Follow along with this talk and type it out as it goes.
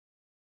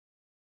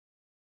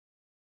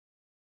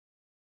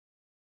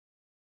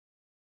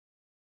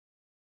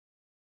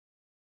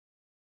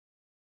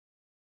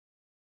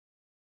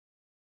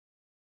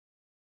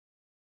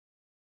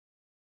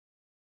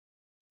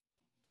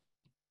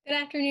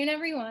Good afternoon,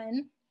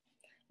 everyone.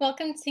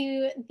 Welcome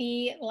to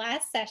the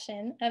last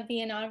session of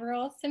the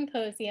inaugural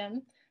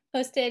symposium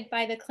hosted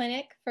by the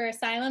Clinic for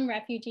Asylum,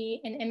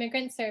 Refugee, and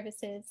Immigrant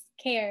Services,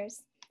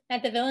 CARES,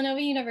 at the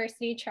Villanova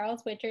University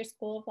Charles Witcher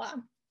School of Law.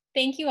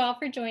 Thank you all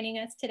for joining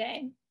us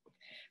today.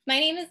 My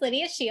name is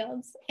Lydia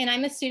Shields, and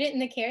I'm a student in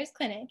the CARES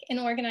Clinic and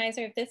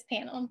organizer of this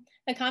panel,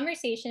 a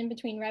conversation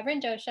between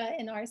Reverend Douša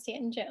and R.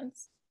 Stanton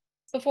Jones.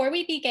 Before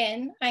we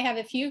begin, I have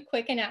a few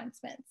quick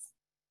announcements.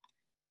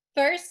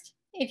 First,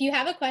 if you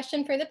have a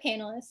question for the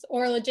panelists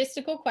or a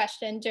logistical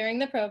question during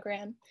the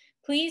program,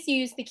 please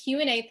use the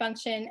Q&A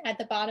function at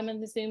the bottom of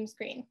the Zoom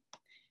screen.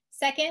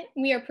 Second,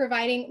 we are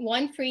providing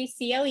one free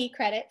CLE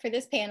credit for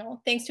this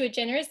panel thanks to a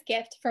generous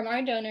gift from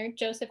our donor,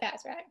 Joseph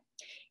Azrak.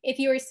 If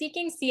you are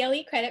seeking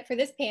CLE credit for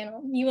this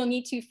panel, you will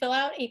need to fill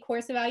out a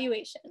course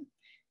evaluation.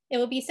 It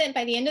will be sent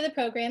by the end of the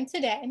program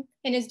today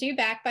and is due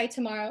back by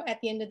tomorrow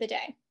at the end of the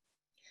day.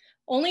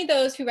 Only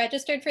those who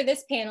registered for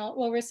this panel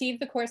will receive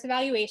the course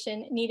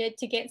evaluation needed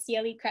to get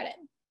CLE credit.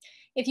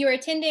 If you are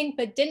attending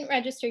but didn't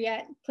register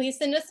yet, please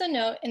send us a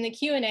note in the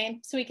Q&A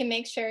so we can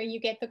make sure you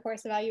get the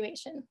course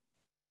evaluation.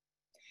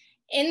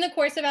 In the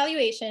course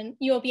evaluation,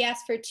 you will be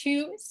asked for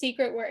 2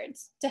 secret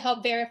words to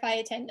help verify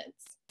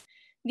attendance.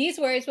 These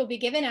words will be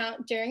given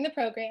out during the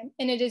program,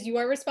 and it is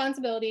your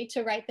responsibility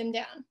to write them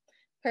down.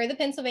 Per the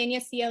Pennsylvania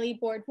CLE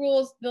Board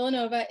rules,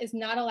 Villanova is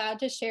not allowed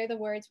to share the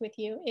words with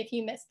you if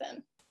you miss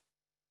them.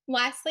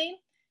 Lastly,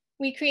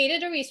 we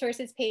created a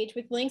resources page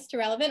with links to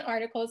relevant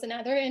articles and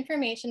other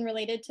information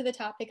related to the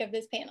topic of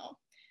this panel.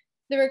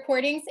 The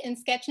recordings and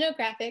sketchnote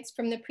graphics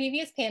from the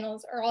previous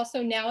panels are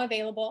also now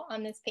available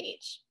on this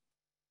page.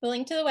 The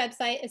link to the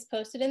website is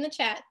posted in the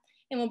chat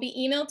and will be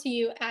emailed to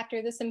you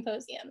after the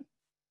symposium.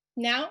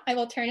 Now I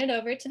will turn it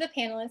over to the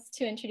panelists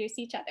to introduce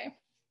each other.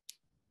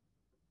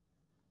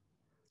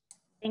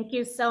 Thank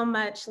you so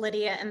much,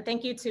 Lydia, and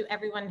thank you to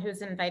everyone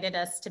who's invited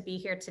us to be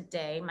here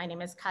today. My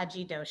name is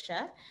Kaji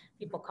Douša.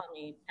 People call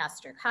me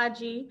Pastor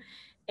Kaji,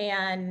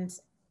 and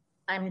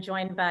I'm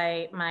joined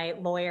by my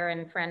lawyer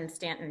and friend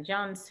Stanton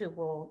Jones, who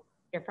we'll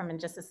hear from in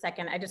just a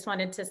second. I just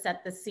wanted to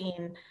set the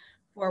scene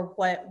for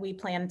what we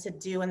plan to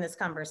do in this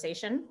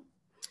conversation.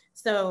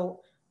 So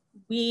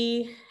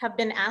we have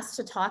been asked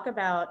to talk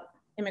about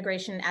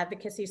immigration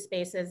advocacy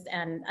spaces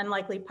and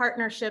unlikely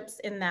partnerships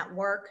in that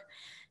work.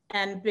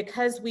 And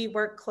because we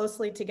work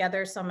closely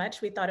together so much,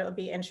 we thought it would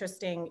be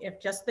interesting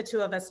if just the 2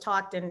 of us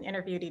talked and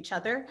interviewed each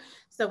other.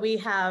 So we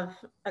have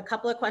a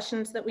couple of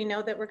questions that we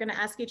know that we're going to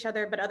ask each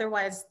other, but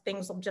otherwise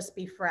things will just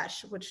be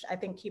fresh, which I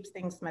think keeps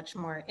things much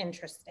more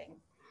interesting.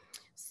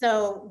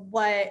 So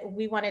what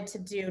we wanted to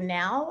do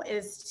now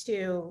is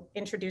to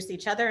introduce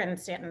each other, and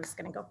Stanton's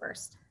going to go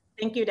first.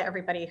 Thank you to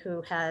everybody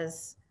who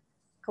has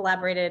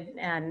collaborated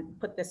and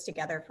put this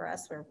together for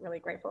us. We're really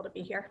grateful to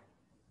be here.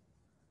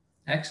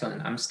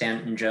 Excellent. I'm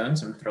Stanton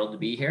Jones. I'm thrilled to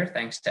be here.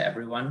 Thanks to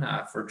everyone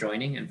for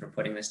joining and for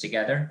putting this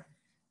together.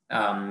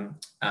 I'm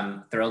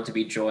thrilled to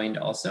be joined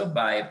also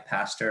by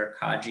Pastor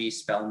Kaji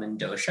Spellman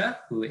Douša,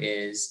 who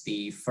is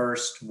the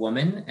first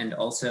woman and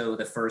also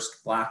the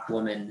first Black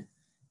woman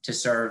to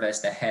serve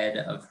as the head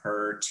of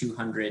her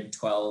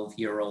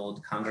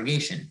 212-year-old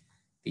congregation,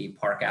 the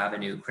Park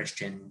Avenue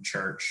Christian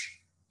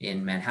Church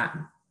in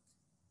Manhattan.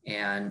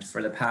 And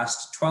for the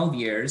past 12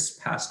 years,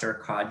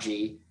 Pastor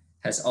Kaji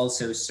has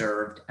also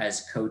served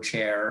as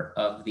co-chair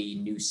of the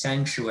New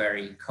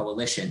Sanctuary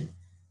Coalition,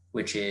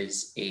 which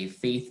is a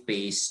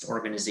faith-based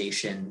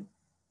organization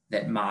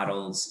that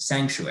models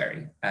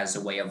sanctuary as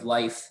a way of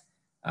life.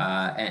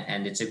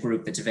 And it's a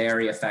group that's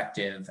very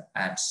effective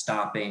at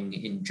stopping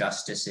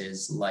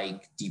injustices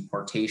like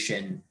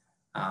deportation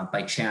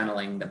by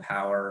channeling the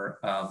power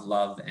of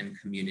love and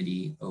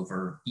community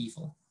over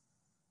evil.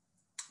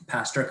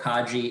 Pastor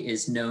Kaji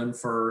is known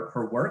for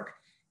her work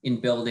in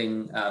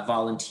building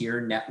volunteer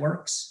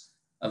networks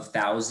of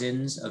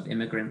thousands of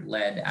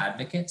immigrant-led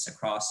advocates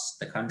across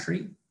the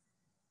country.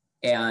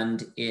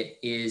 And it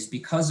is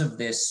because of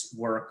this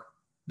work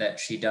that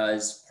she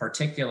does,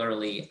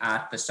 particularly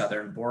at the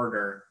southern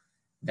border,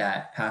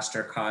 that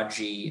Pastor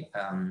Kaji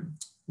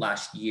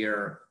last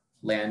year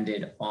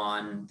landed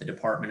on the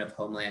Department of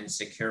Homeland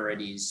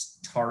Security's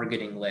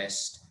targeting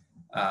list,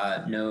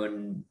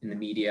 known in the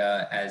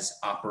media as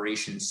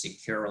Operation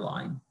Secure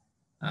Line.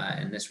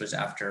 And this was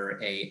after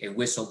a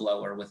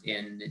whistleblower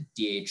within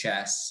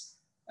DHS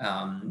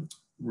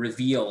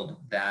revealed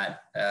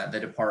that the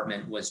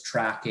department was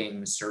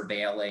tracking,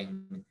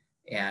 surveilling,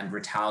 and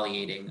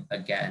retaliating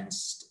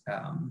against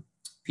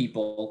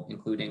people,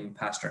 including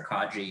Pastor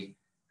Kaji,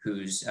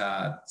 whose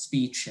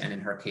speech and in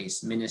her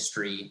case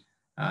ministry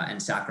and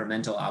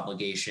sacramental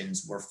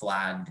obligations were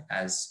flagged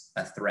as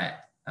a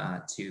threat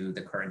to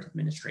the current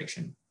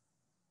administration.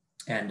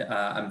 And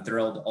I'm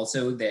thrilled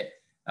also that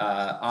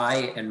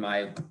I and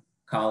my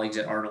colleagues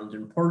at Arnold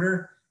 &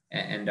 Porter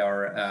and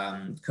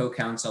our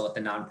co-counsel at the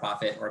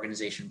nonprofit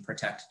organization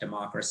Protect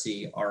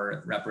Democracy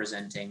are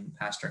representing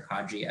Pastor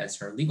Kaji as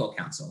her legal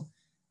counsel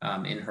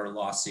in her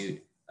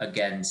lawsuit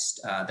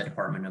against the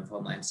Department of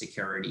Homeland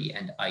Security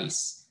and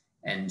ICE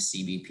and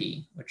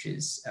CBP, which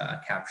is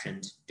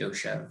captioned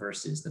Douša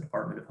versus the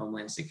Department of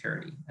Homeland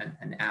Security,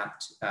 an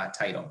apt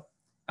title.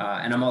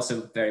 And I'm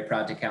also very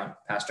proud to count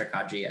Pastor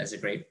Kaji as a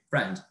great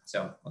friend.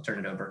 So I'll turn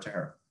it over to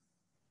her.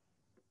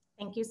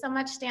 Thank you so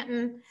much,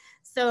 Stanton.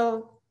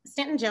 So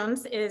Stanton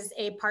Jones is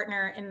a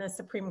partner in the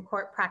Supreme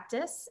Court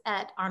practice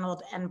at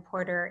Arnold and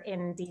Porter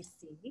in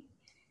DC.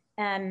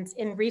 And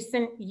in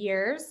recent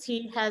years,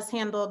 he has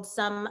handled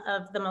some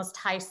of the most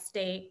high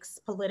stakes,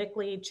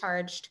 politically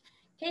charged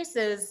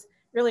cases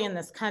really in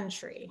this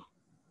country.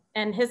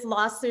 And his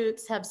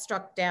lawsuits have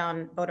struck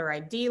down voter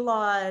ID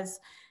laws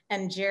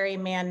and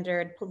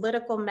gerrymandered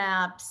political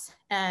maps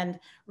and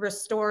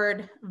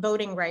restored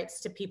voting rights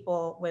to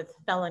people with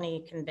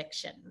felony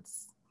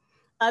convictions.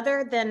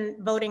 Other than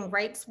voting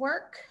rights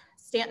work,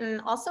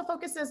 Stanton also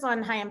focuses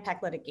on high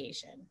impact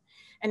litigation.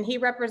 And he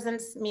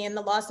represents me in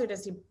the lawsuit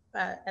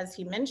as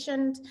he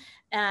mentioned,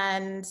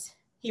 and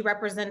he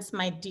represents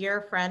my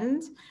dear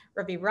friend,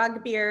 Ravi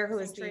Ragbeer, who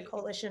is the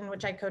coalition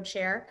which I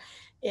co-chair,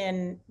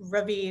 in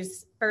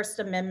Ravi's First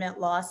Amendment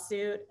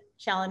lawsuit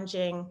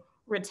challenging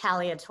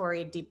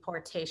retaliatory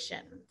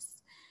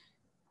deportations.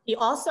 He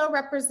also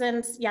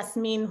represents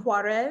Yasmin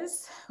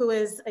Juarez, who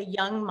is a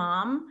young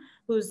mom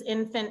whose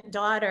infant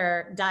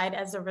daughter died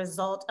as a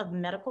result of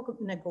medical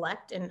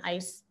neglect in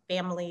ICE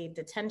family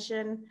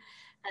detention,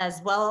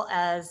 as well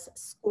as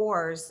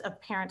scores of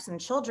parents and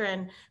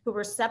children who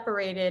were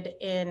separated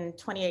in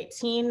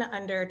 2018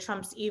 under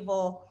Trump's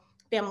evil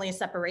family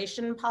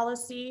separation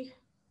policy.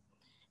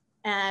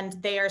 And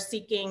they are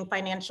seeking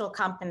financial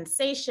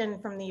compensation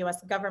from the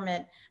US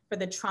government for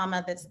the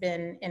trauma that's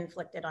been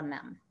inflicted on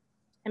them.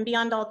 And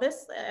beyond all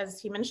this,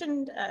 as he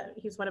mentioned,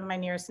 he's one of my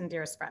nearest and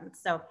dearest friends.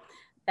 So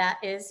that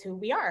is who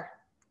we are.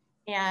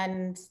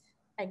 And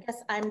I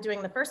guess I'm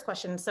doing the first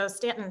question. So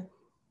Stanton,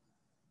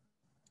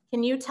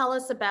 can you tell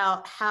us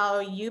about how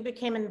you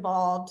became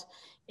involved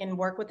in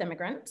work with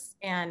immigrants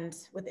and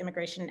with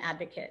immigration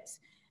advocates?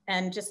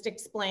 And just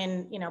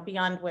explain,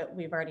 beyond what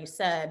we've already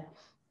said,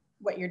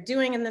 what you're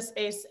doing in this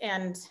space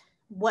and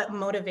what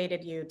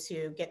motivated you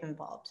to get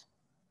involved.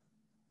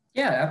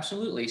 Yeah,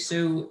 absolutely.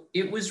 So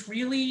it was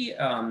really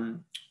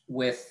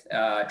with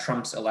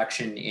Trump's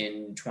election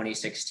in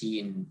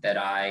 2016 that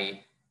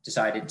I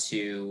decided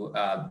to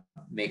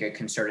make a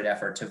concerted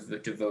effort to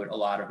devote a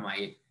lot of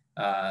my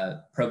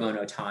pro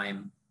bono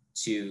time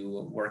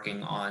to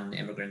working on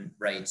immigrant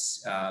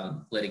rights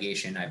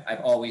litigation.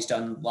 I've always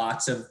done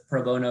lots of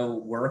pro bono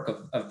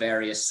work of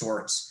various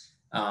sorts,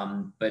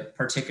 but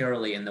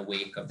particularly in the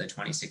wake of the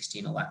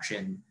 2016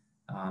 election,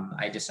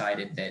 I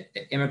decided that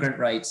immigrant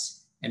rights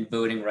and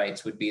voting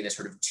rights would be the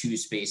sort of two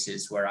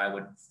spaces where I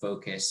would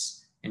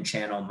focus and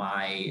channel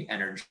my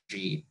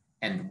energy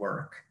and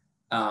work.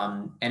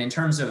 And in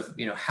terms of,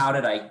 how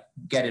did I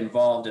get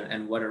involved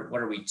and what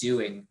are we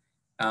doing?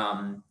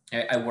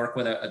 I work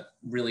with a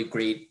really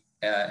great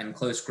and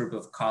close group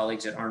of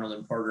colleagues at Arnold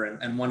and Porter.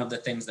 And one of the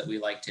things that we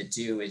like to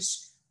do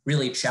is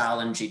really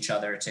challenge each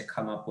other to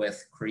come up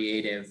with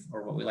creative,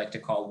 or what we like to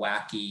call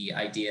wacky,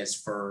 ideas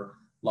for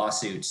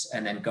lawsuits,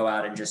 and then go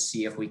out and just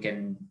see if we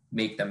can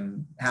make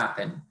them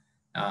happen,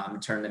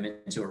 turn them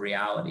into a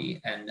reality.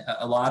 And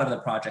a lot of the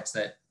projects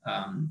that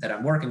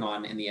I'm working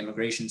on in the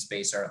immigration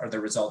space are the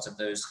results of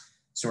those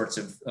sorts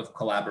of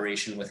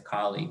collaboration with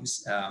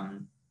colleagues.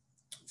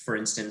 For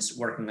instance,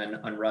 working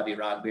on Ravi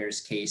Ragbeer's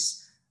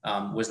case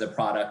was the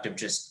product of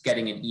just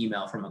getting an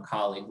email from a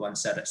colleague one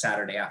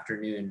Saturday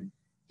afternoon.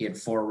 He had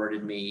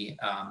forwarded me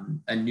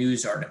a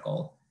news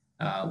article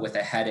with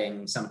a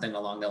heading, something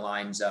along the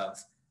lines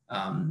of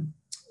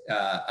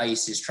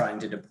ICE is trying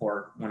to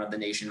deport one of the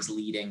nation's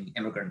leading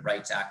immigrant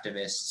rights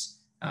activists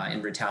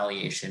in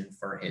retaliation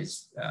for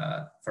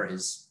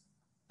his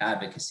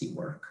advocacy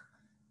work.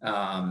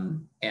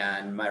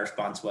 And my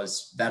response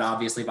was, that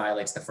obviously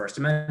violates the First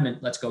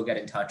Amendment. Let's go get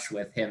in touch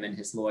with him and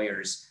his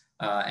lawyers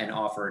and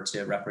offer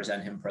to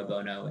represent him pro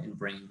bono and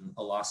bring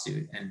a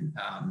lawsuit.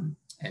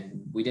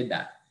 And we did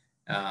that.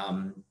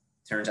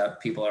 Turns out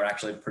people are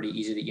actually pretty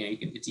easy to,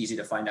 it's easy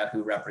to find out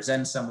who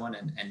represents someone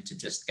and to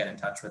just get in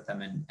touch with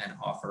them and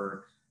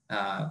offer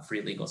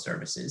free legal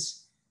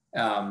services.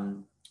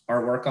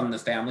 Our work on the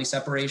family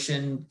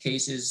separation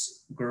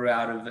cases grew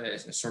out of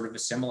a sort of a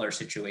similar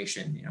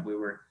situation.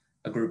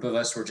 A group of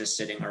us were just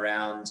sitting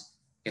around,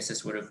 I guess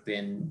this would have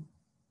been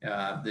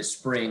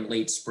the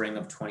late spring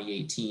of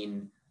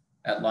 2018,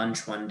 at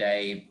lunch one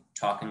day,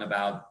 talking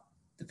about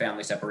the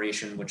family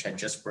separation, which had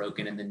just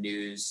broken in the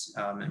news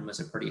and was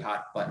a pretty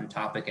hot button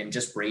topic, and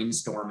just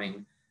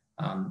brainstorming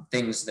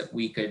things that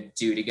we could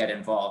do to get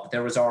involved.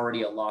 There was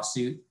already a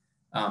lawsuit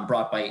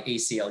brought by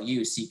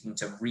ACLU seeking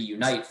to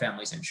reunite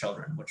families and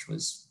children, which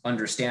was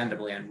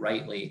understandably and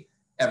rightly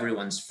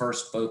everyone's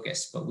first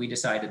focus. But we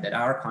decided that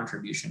our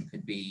contribution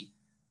could be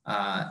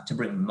to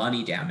bring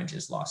money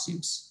damages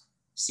lawsuits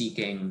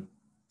seeking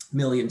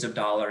millions of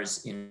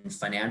dollars in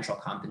financial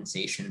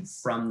compensation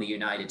from the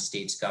United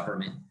States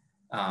government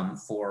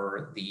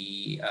for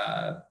the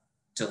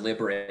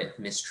deliberate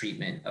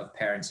mistreatment of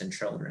parents and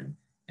children.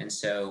 And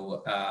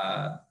so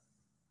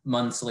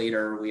months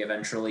later, we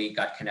eventually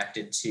got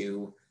connected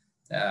to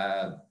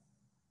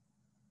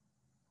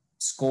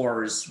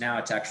scores. Now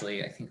it's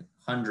actually, I think,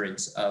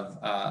 hundreds of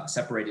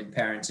separated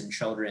parents and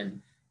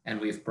children. And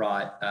we've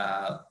brought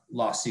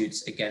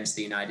lawsuits against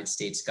the United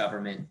States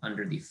government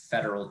under the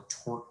Federal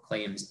Tort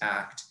Claims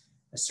Act,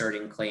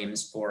 asserting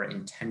claims for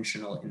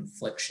intentional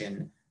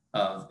infliction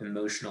of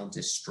emotional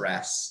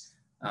distress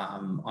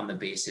on the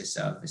basis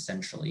of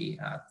essentially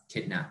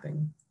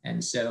kidnapping.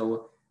 And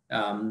so,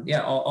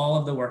 yeah, all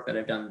of the work that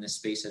I've done in this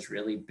space has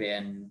really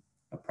been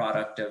a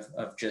product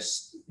of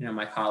just,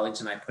 my colleagues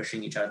and I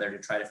pushing each other to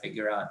try to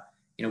figure out,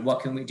 what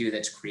can we do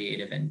that's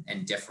creative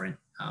and different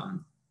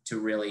to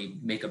really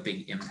make a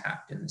big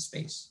impact in the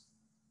space.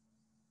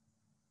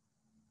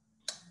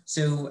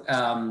 So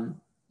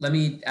let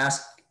me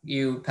ask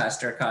you,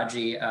 Pastor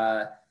Kaji,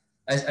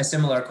 a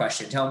similar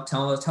question.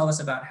 Tell us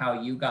about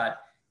how you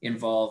got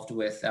involved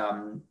with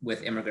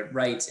immigrant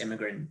rights,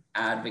 immigrant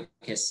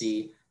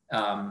advocacy.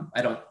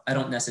 I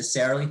don't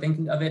necessarily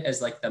think of it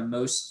as like the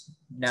most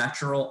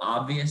natural,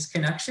 obvious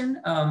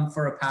connection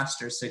for a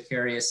pastor. So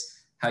curious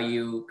how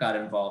you got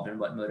involved and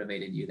what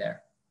motivated you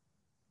there.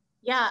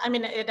 Yeah, I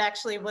mean, it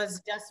actually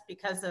was just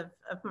because of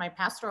my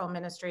pastoral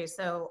ministry.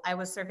 So I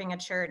was serving a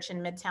church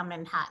in Midtown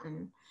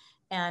Manhattan,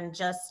 and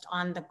just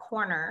on the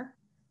corner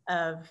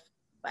of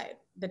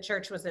the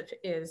church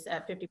is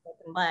at 54th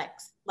and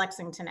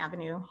Lexington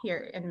Avenue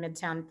here in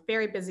Midtown,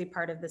 very busy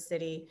part of the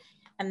city.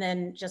 And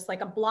then just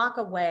like a block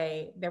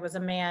away, there was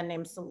a man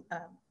named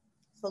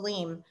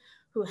Salim,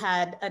 who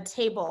had a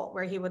table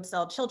where he would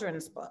sell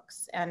children's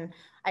books. And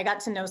I got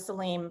to know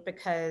Salim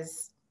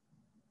because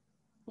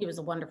he was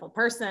a wonderful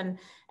person,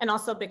 and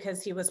also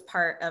because he was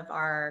part of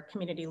our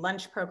community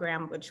lunch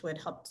program, which would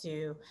help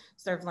to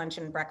serve lunch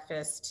and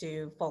breakfast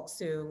to folks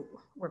who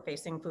were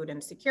facing food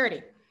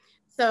insecurity.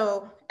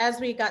 So as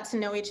we got to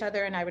know each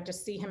other, and I would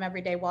just see him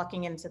every day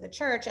walking into the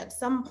church, at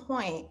some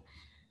point,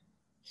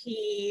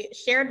 he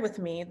shared with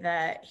me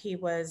that he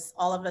was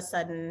all of a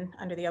sudden,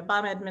 under the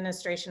Obama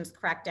administration's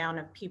crackdown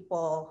of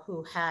people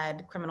who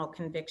had criminal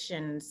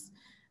convictions,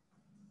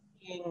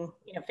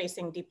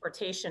 facing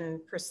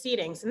deportation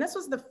proceedings. And this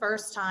was the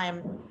first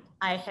time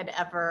I had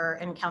ever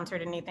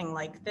encountered anything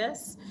like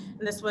this.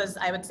 And this was,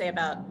 I would say,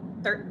 about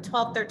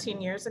 12,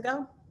 13 years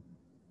ago.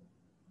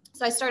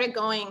 So I started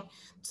going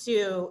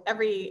to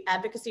every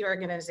advocacy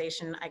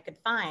organization I could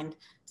find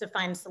to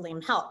find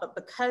Salim help. But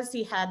because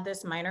he had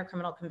this minor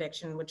criminal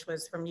conviction, which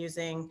was from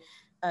using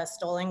a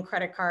stolen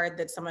credit card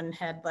that someone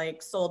had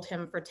sold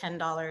him for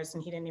 $10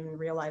 and he didn't even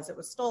realize it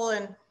was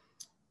stolen,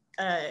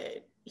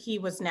 he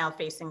was now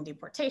facing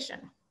deportation,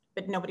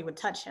 but nobody would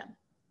touch him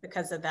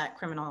because of that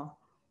criminal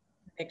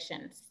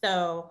conviction.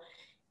 So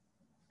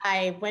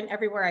I went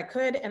everywhere I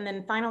could. And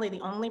then finally, the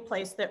only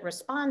place that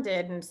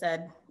responded and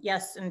said,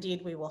 yes,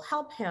 indeed, we will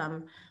help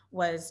him,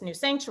 was New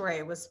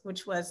Sanctuary,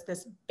 which was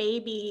this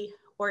baby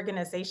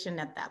organization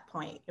at that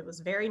point. It was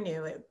very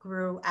new. It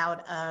grew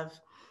out of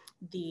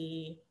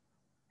the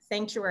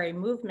sanctuary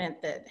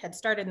movement that had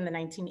started in the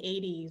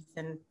 1980s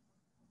and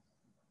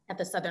at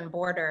the southern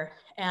border.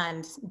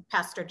 And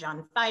Pastor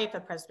John Fife,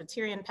 a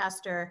Presbyterian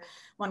pastor,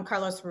 Juan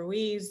Carlos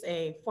Ruiz,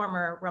 a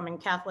former Roman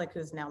Catholic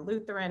who's now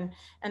Lutheran,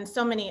 and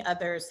so many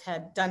others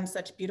had done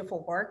such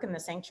beautiful work in the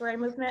sanctuary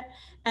movement.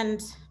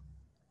 And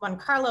Juan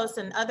Carlos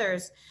and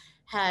others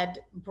had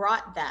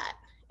brought that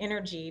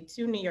energy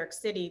to New York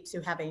City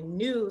to have a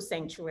new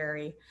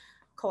sanctuary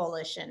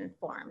coalition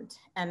formed.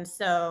 And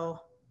so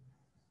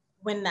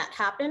when that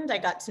happened, I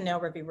got to know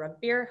Ravi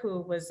Rugbeer,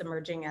 who was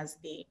emerging as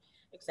the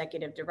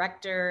executive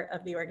director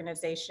of the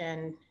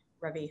organization,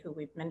 Ravi, who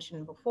we've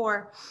mentioned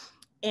before.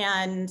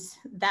 And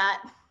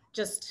that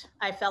just,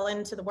 I fell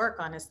into the work,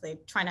 honestly,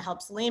 trying to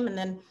help Salim. And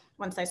then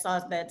once I saw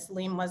that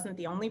Salim wasn't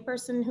the only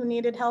person who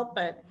needed help,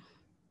 but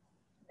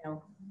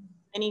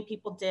many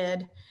people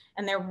did.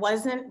 And there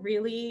wasn't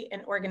really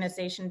an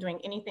organization doing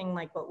anything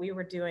like what we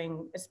were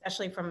doing,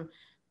 especially from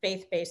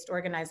faith-based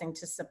organizing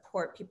to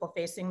support people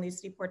facing these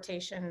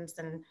deportations.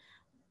 And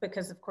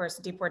because of course,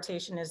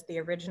 deportation is the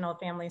original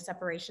family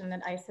separation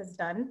that ICE has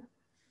done.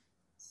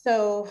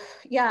 So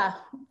yeah,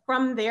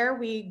 from there,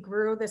 we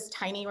grew this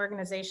tiny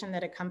organization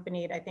that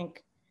accompanied, I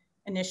think,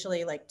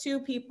 initially 2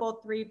 people,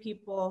 3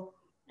 people,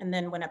 and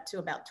then went up to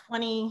about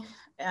 20.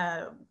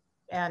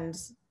 And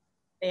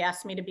they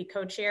asked me to be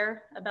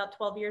co-chair about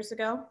 12 years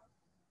ago.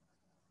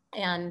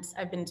 And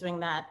I've been doing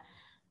that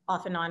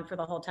off and on for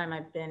the whole time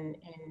I've been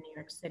in New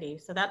York City.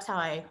 So that's how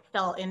I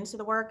fell into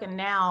the work. And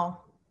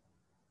now,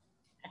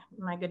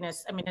 my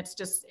goodness, I mean,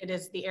 it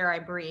is the air I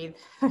breathe.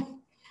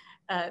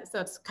 So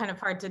it's kind of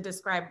hard to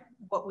describe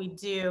what we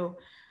do,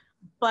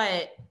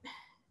 but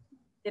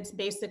it's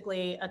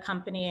basically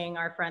accompanying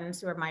our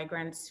friends who are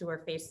migrants who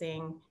are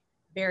facing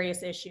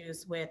various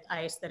issues with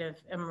ICE that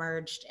have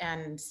emerged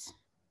and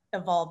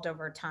evolved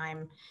over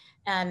time.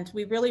 And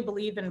we really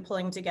believe in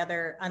pulling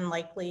together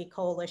unlikely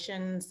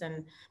coalitions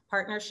and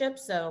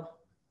partnerships. So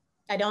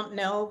I don't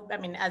know, I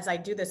mean, as I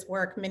do this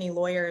work, many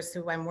lawyers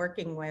who I'm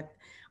working with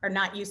are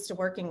not used to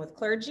working with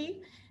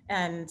clergy.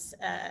 And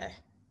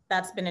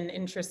that's been an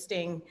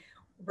interesting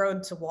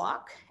road to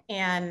walk.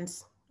 And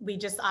we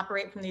just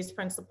operate from these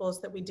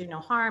principles that we do no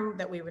harm,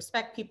 that we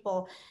respect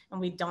people, and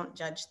we don't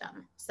judge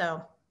them.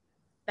 So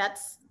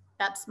that's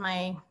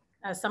my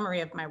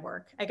summary of my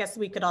work. I guess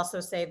we could also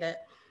say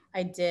that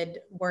I did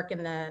work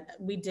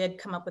we did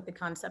come up with the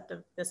concept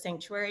of the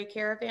sanctuary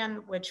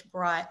caravan, which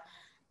brought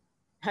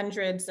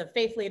hundreds of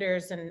faith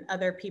leaders and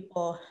other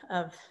people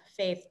of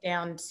faith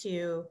down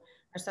to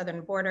our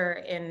southern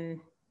border in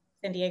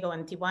San Diego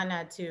and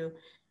Tijuana to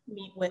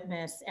meet,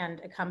 witness, and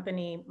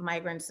accompany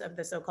migrants of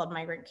the so-called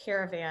migrant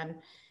caravan.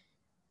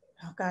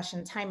 Oh gosh,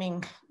 and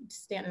timing,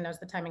 Stanton knows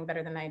the timing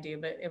better than I do,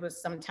 but it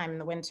was sometime in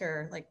the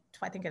winter, like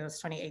I think it was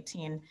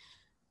 2018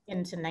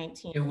 into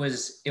 19. It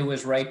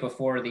was right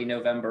before the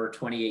November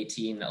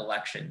 2018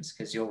 elections,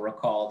 because you'll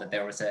recall that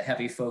there was a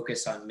heavy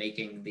focus on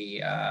making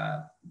the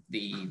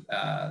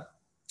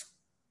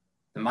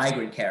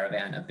migrant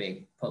caravan a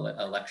big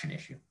election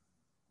issue.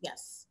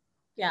 Yes,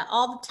 yeah,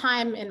 all the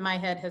time in my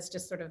head has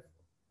just sort of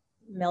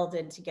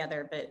melded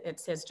together, but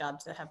it's his job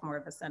to have more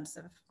of a sense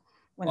of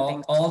when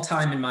all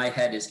time in my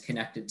head is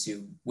connected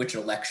to which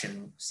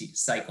election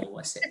cycle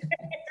was it.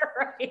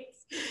 Right,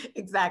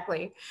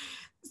 exactly.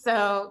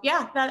 So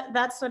yeah,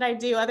 that's what I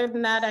do. Other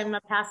than that, I'm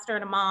a pastor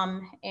and a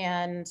mom,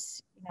 and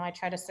I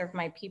try to serve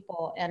my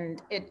people.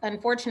 And it,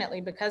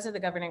 unfortunately, because of the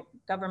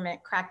government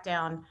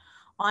crackdown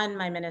on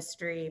my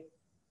ministry,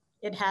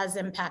 it has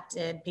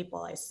impacted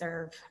people I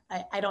serve.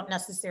 I don't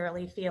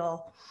necessarily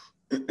feel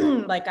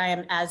like I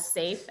am as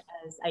safe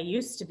as I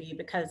used to be,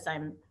 because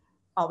I'm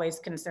always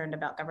concerned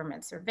about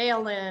government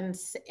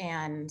surveillance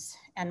and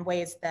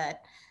ways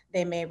that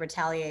they may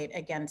retaliate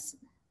against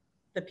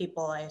the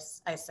people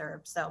I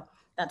serve. So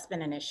that's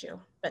been an issue,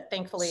 but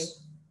thankfully,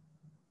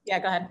 yeah,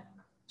 go ahead.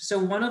 So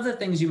one of the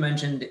things you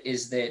mentioned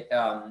is that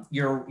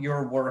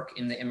your work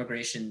in the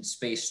immigration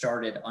space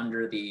started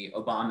under the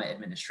Obama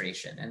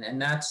administration.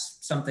 And that's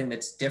something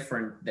that's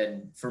different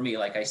than, for me,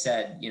 like I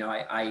said,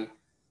 I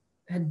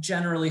had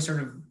generally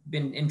sort of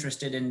been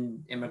interested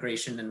in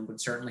immigration and would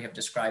certainly have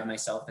described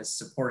myself as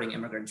supporting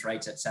immigrants'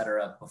 rights, et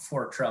cetera,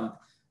 before Trump.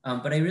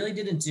 But I really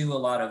didn't do a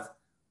lot of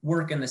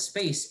work in the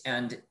space.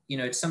 And,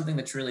 it's something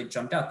that's really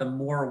jumped out. The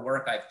more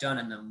work I've done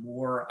and the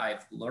more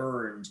I've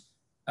learned,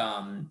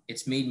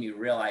 it's made me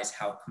realize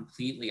how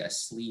completely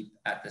asleep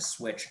at the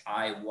switch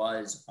I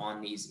was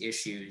on these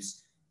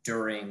issues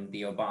during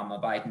the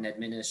Obama-Biden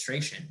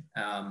administration.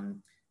 I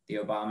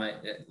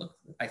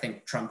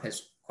think Trump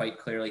has quite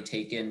clearly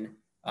taken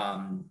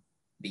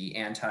the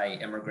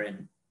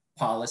anti-immigrant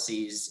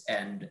policies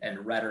and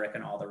rhetoric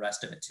and all the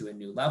rest of it to a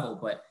new level.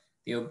 But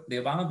the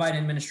Obama-Biden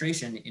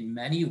administration in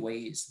many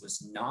ways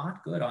was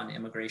not good on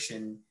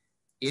immigration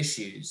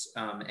issues.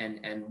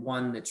 And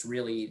one that's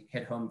really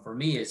hit home for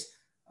me is,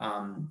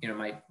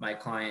 my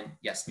client,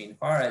 Yasmin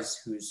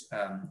Fares, whose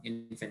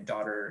infant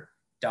daughter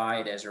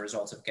died as a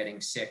result of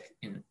getting sick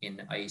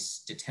in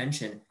ICE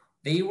detention.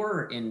 They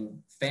were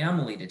in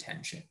family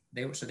detention.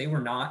 They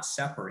were not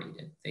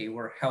separated. They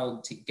were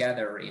held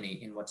together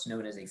in what's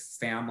known as a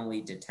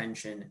family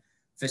detention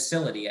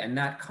facility. And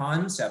that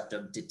concept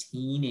of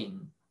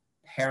detaining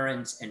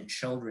parents and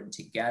children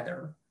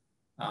together,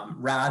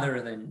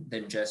 rather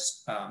than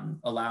just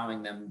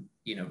allowing them,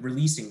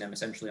 releasing them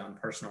essentially on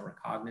personal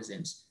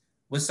recognizance,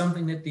 was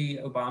something that the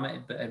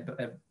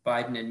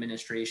Biden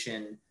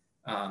administration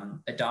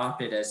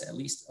adopted as at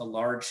least a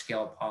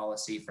large-scale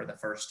policy for the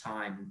first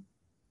time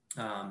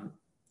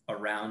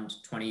around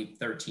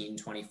 2013,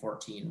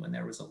 2014, when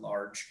there was a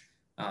large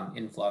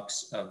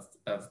influx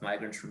of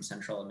migrants from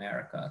Central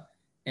America.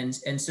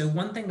 And so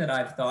one thing that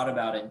I've thought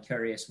about and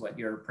curious what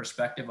your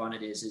perspective on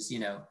it is,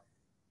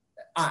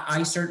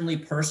 I certainly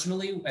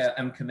personally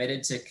am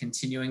committed to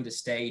continuing to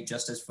stay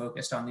just as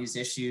focused on these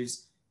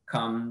issues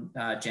come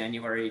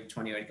January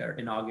 28th,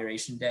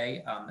 Inauguration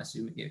Day,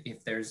 assuming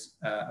if there's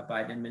a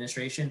Biden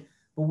administration.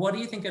 But what do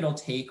you think it'll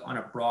take on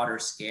a broader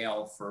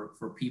scale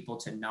for people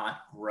to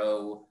not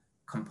grow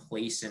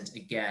complacent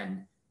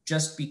again,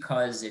 just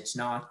because it's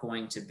not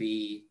going to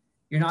be,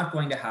 you're not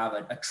going to have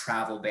a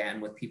travel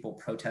ban with people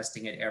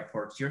protesting at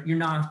airports. You're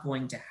not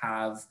going to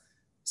have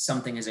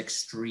something as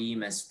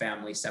extreme as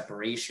family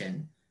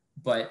separation.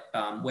 But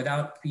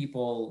without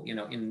people,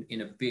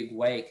 in a big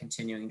way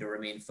continuing to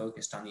remain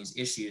focused on these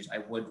issues, I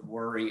would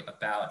worry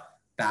about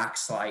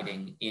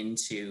backsliding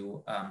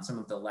into some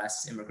of the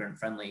less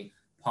immigrant-friendly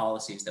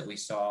policies that we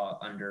saw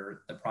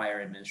under the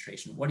prior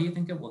administration. What do you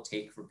think it will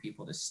take for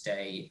people to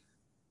stay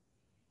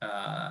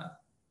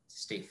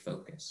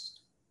focused?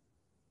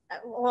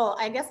 Well,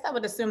 I guess that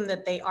would assume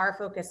that they are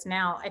focused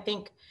now. I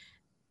think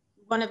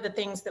one of the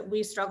things that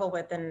we struggle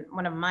with, and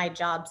one of my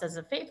jobs as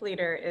a faith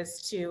leader,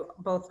 is to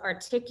both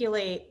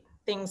articulate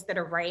things that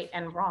are right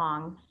and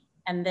wrong,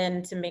 and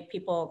then to make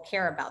people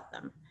care about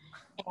them.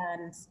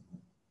 And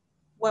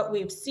what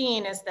we've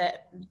seen is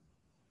that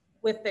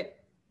with the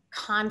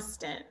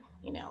constant,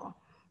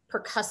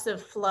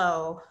 percussive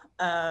flow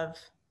of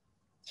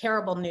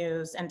terrible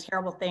news and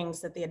terrible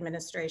things that the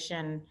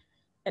administration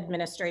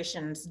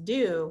administrations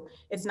do,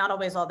 it's not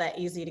always all that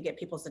easy to get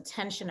people's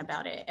attention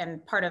about it.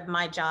 And part of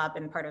my job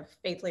and part of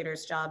faith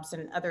leaders' jobs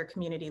and other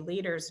community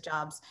leaders'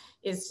 jobs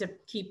is to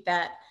keep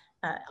that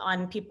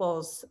on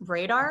people's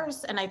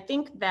radars. And I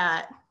think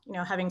that, you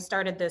know, having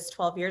started this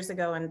 12 years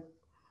ago and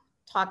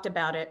talked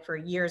about it for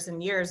years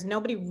and years,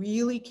 nobody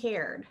really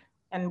cared.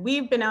 And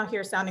we've been out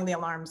here sounding the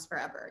alarms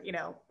forever, you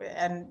know,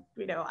 and,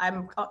 you know,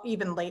 I'm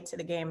even late to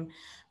the game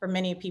for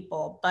many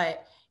people,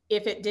 but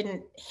if it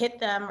didn't hit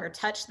them or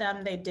touch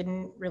them, they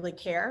didn't really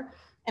care.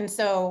 And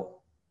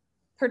so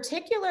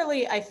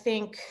particularly, I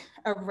think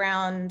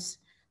around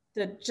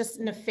the just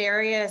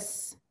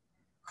nefarious,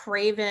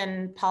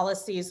 craven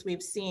policies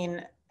we've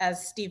seen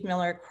as Steve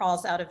Miller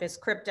crawls out of his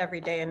crypt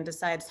every day and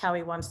decides how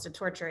he wants to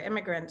torture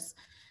immigrants,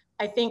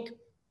 I think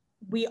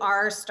we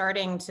are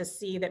starting to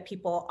see that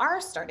people are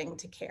starting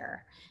to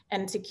care,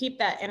 and to keep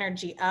that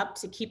energy up,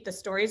 to keep the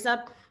stories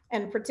up.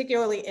 And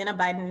particularly in a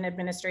Biden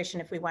administration,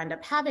 if we wind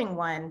up having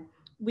one,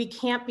 we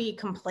can't be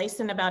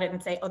complacent about it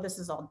and say, oh, this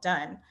is all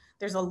done.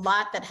 There's a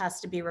lot that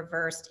has to be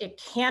reversed.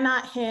 It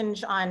cannot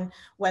hinge on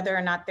whether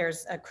or not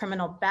there's a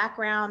criminal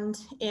background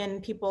in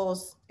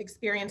people's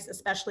experience,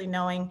 especially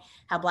knowing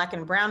how Black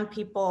and brown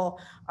people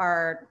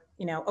are,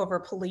 you know, over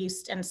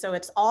policed. And so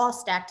it's all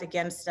stacked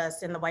against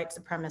us in the white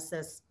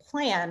supremacist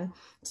plan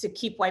to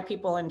keep white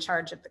people in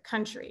charge of the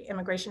country.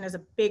 Immigration is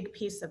a big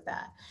piece of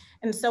that.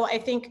 And so I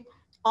think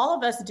all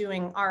of us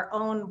doing our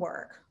own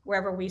work,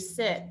 wherever we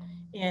sit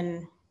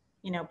in,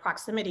 you know,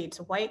 proximity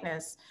to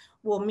whiteness,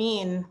 will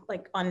mean,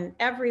 like, on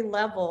every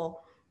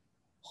level,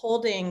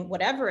 holding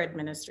whatever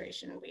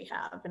administration we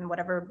have and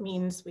whatever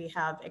means we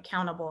have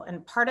accountable.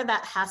 And part of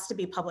that has to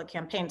be public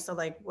campaign. So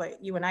like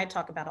what you and I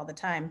talk about all the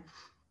time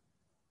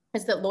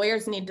is that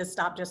lawyers need to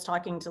stop just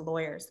talking to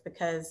lawyers,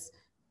 because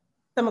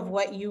some of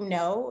what you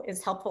know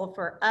is helpful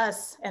for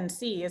us, and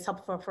see is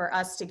helpful for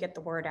us to get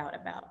the word out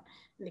about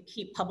and to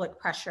keep public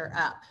pressure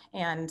up.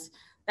 And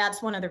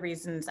that's one of the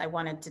reasons I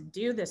wanted to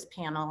do this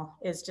panel,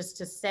 is just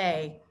to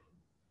say,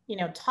 you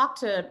know, talk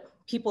to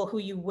people who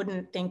you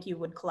wouldn't think you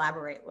would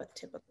collaborate with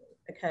typically,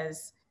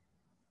 because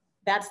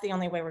that's the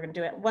only way we're going to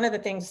do it. One of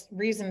the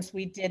reasons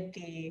we did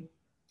the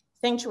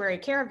sanctuary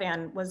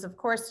caravan was, of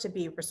course, to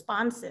be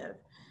responsive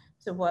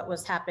to what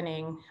was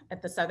happening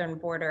at the southern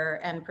border,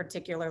 and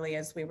particularly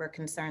as we were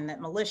concerned that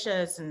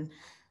militias and,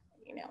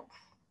 you know,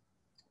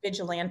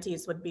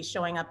 vigilantes would be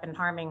showing up and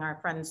harming our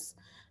friends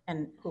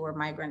and who were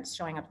migrants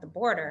showing up at the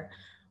border.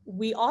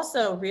 We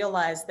also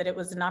realized that it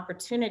was an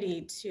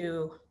opportunity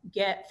to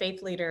get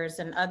faith leaders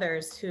and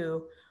others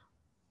who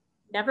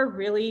never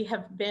really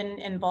have been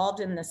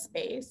involved in this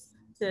space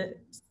to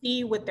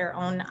see with their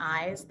own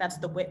eyes. That's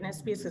the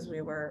witness piece, because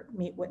we were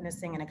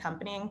witnessing and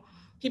accompanying.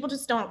 People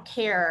just don't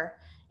care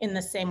in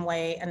the same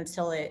way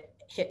until it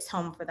hits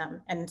home for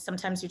them. And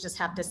sometimes you just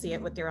have to see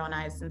it with your own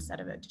eyes instead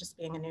of it just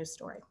being a news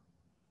story.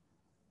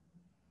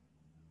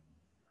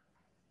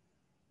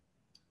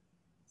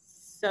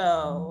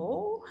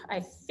 So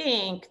I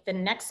think the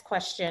next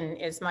question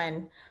is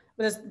mine.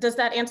 Does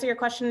that answer your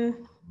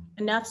question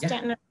enough,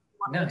 Stanton? Yeah.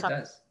 No, it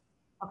does.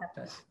 Okay. It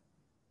does.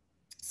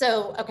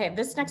 So, okay,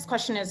 this next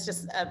question is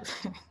just,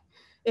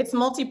 it's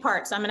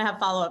multi-part, so I'm gonna have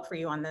follow-up for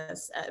you on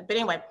this. But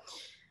anyway,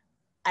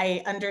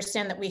 I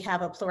understand that we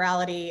have a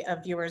plurality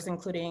of viewers,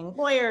 including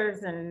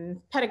lawyers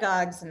and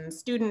pedagogues and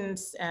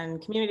students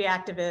and community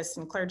activists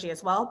and clergy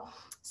as well.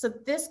 So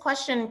this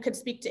question could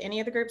speak to any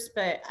of the groups,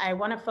 but I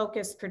want to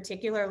focus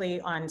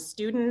particularly on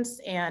students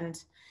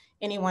and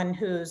anyone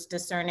who's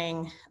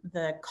discerning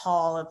the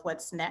call of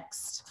what's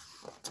next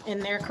in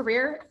their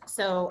career.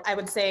 So I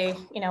would say,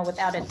 you know,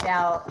 without a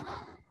doubt,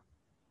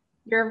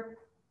 you're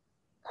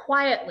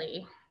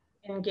quietly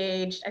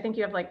engaged. I think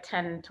you have like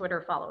 10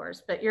 Twitter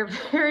followers, but you're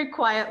very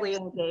quietly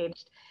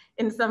engaged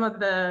in some of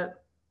the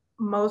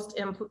most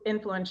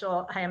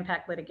influential high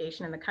impact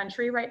litigation in the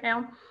country right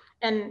now.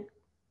 And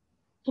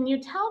can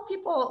you tell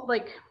people,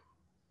 like,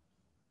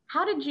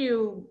 how did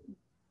you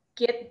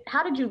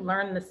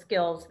learn the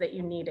skills that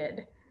you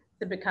needed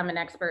to become an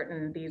expert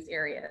in these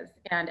areas?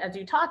 And as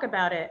you talk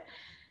about it,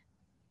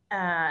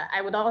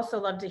 I would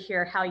also love to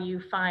hear how you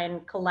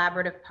find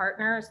collaborative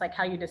partners, like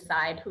how you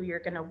decide who you're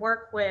going to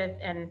work with,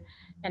 and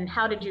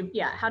how did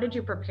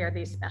you prepare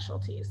these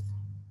specialties?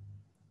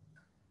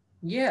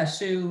 Yeah,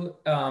 so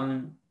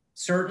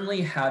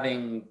certainly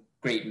having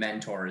great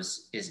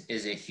mentors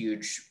is a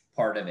huge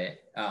part of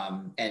it,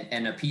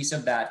 and a piece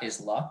of that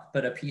is luck,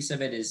 but a piece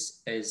of it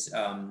is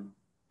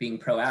being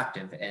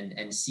proactive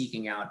and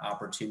seeking out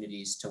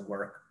opportunities to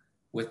work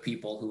with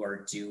people who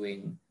are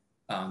doing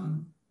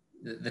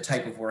the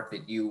type of work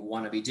that you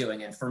want to be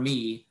doing. And for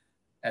me,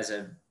 as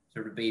a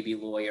sort of baby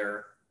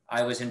lawyer,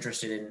 I was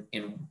interested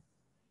in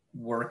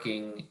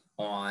working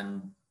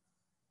on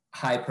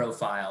high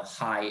profile,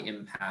 high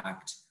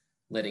impact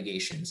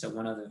litigation. So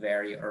one of the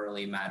very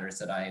early matters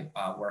that I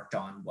worked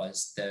on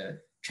was the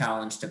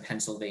challenge to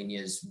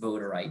Pennsylvania's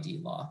voter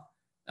ID law.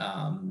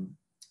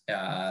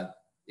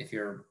 If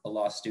you're a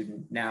law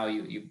student now,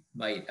 you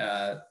might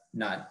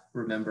not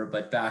remember,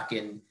 but back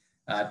in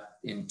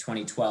in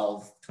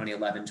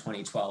 2011,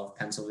 2012,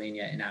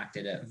 Pennsylvania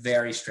enacted a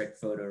very strict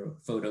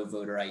photo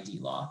voter ID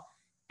law.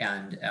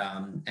 And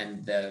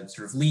the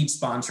sort of lead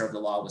sponsor of the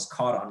law was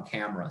caught on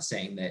camera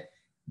saying that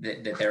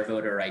their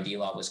voter ID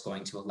law was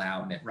going to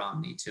allow Mitt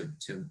Romney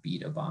to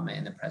beat Obama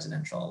in the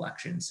presidential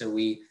election. So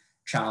we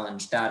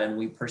challenged that, and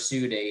we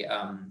pursued a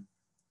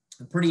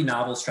pretty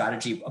novel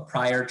strategy.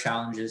 Prior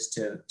challenges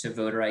to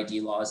voter ID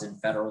laws in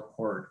federal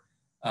court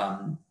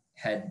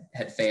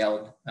had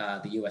failed.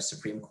 The US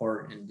Supreme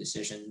Court in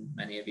decision,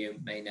 many of you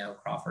may know,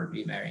 Crawford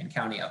v. Marion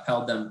County,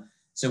 upheld them.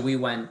 So we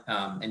went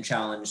and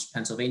challenged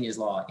Pennsylvania's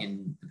law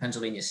in the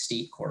Pennsylvania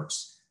state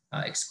courts,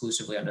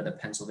 exclusively under the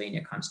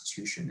Pennsylvania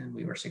Constitution, and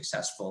we were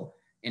successful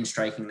in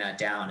striking that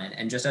down.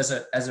 And just as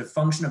a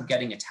function of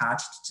getting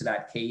attached to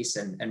that case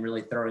and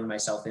really throwing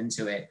myself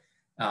into it,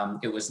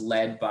 it was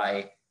led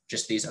by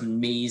just these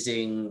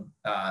amazing,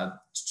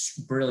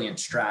 brilliant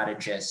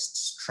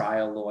strategists,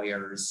 trial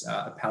lawyers,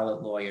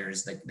 appellate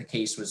lawyers. The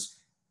case was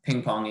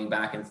ping-ponging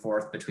back and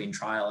forth between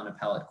trial and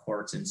appellate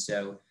courts. And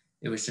so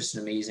it was just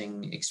an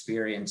amazing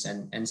experience.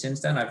 And since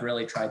then, I've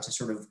really tried to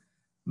sort of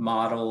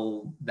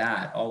model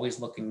that, always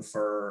looking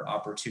for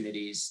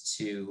opportunities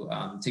to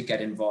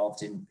get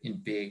involved in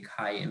big,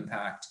 high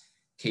impact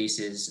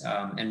cases,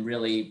 and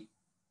really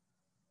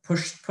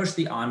push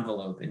the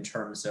envelope in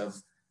terms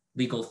of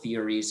legal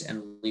theories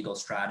and legal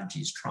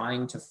strategies,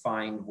 trying to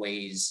find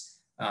ways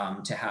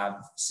to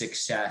have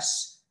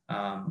success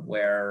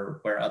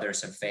where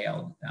others have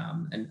failed.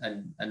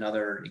 And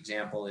another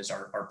example is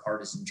our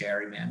partisan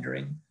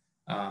gerrymandering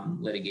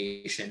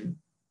litigation.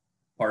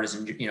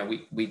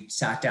 We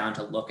sat down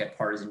to look at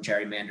partisan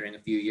gerrymandering a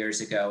few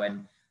years ago,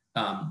 and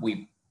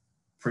we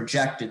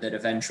projected that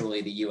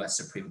eventually the US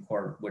Supreme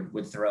Court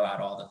would throw out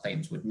all the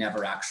claims, would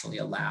never actually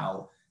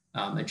allow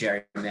a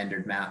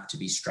gerrymandered map to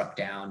be struck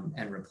down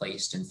and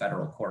replaced in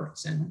federal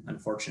courts. And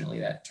unfortunately,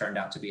 that turned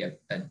out to be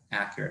an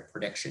accurate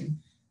prediction.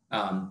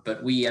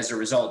 But we, as a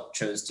result,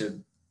 chose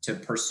to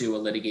pursue a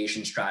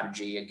litigation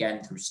strategy,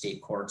 again, through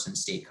state courts and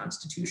state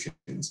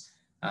constitutions.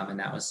 And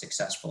that was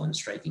successful in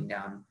striking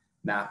down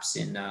maps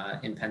in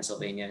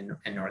Pennsylvania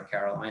and North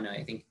Carolina.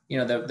 I think,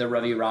 the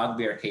Ravi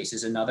Ragbir case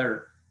is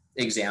another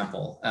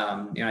example.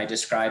 I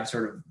described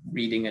sort of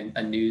reading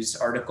a news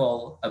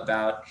article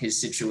about his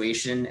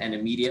situation and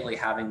immediately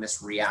having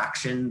this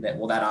reaction that,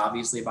 well, that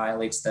obviously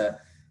violates the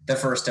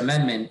First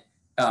Amendment.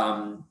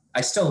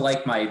 I still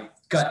like my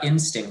gut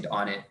instinct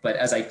on it, but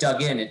as I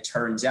dug in, it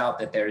turns out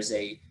that there's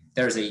a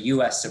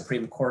US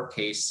Supreme Court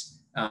case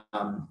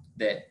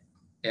that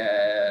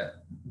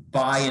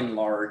by and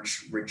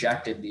large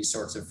rejected these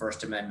sorts of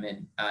First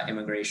Amendment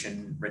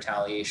immigration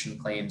retaliation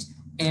claims.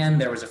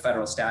 And there was a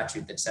federal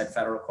statute that said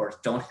federal courts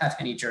don't have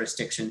any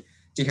jurisdiction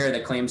to hear the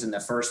claims in the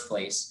first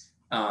place.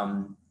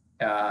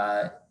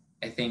 I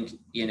think,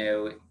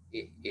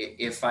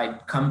 if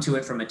I'd come to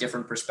it from a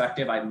different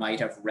perspective, I might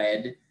have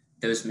read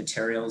those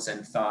materials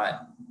and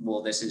thought,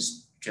 well, this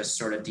is just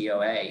sort of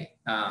DOA.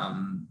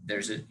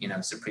 There's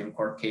a Supreme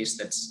Court case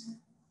that's,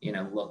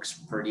 looks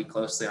pretty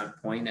closely on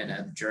point, and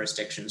a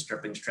jurisdiction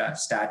stripping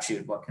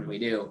statute. What can we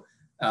do?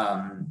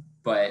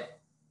 But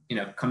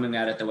coming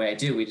at it the way I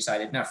do, we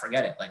decided, no,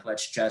 forget it. Like,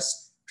 let's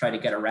just try to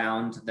get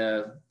around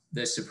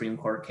the Supreme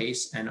Court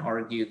case and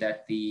argue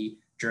that the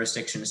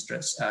jurisdiction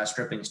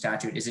stripping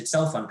statute is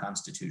itself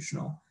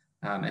unconstitutional,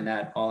 and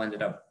that all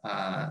ended up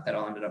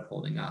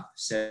holding up.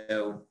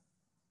 So,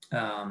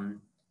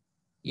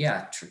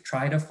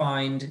 try to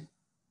find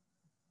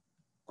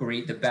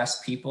the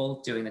best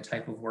people doing the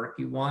type of work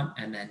you want,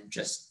 and then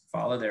just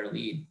follow their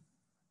lead.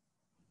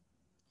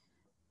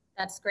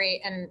 That's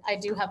great. And I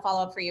do have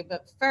follow-up for you,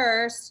 but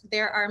first,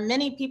 there are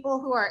many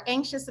people who are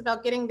anxious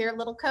about getting their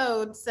little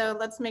code. So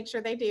let's make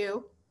sure they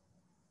do.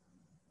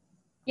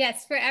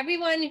 Yes, for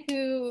everyone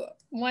who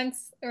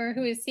wants or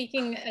who is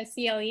seeking a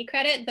CLE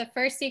credit, the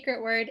first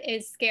secret word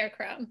is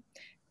scarecrow,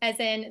 as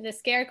in the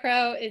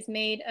scarecrow is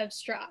made of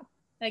straw.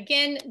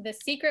 Again, the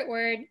secret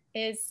word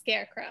is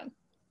scarecrow.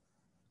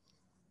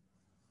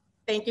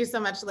 Thank you so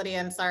much, Lydia.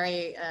 And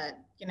sorry,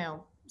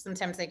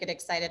 sometimes I get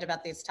excited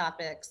about these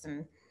topics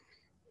and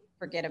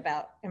forget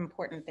about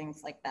important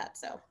things like that.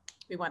 So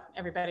we want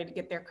everybody to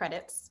get their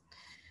credits.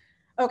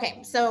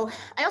 Okay, so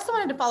I also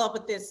wanted to follow up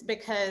with this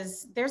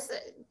because just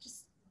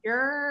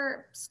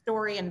your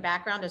story and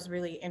background is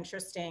really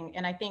interesting.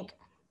 And I think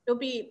it would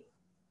be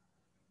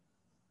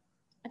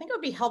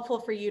helpful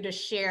for you to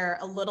share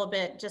a little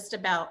bit just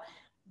about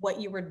what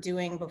you were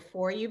doing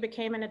before you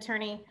became an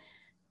attorney.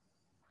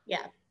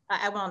 Yeah,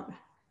 I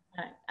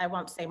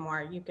won't say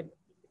more. You could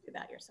do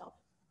that yourself.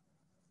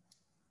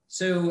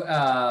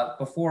 So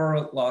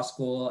before law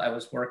school, I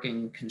was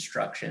working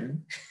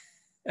construction.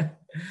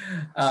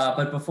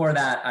 But before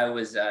that, I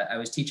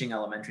was teaching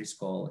elementary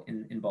school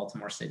in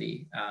Baltimore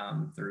City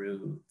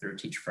through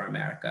Teach for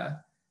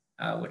America,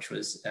 which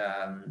was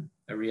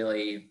a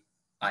really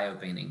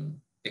eye-opening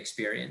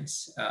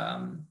experience,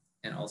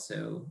 and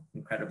also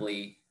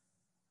incredibly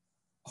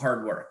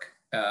hard work.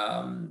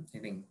 I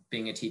think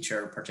being a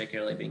teacher,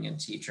 particularly being a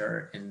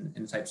teacher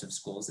in types of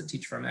schools that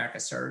Teach for America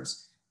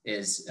serves,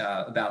 is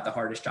about the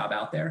hardest job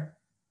out there.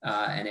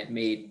 And it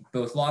made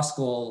both law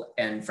school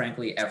and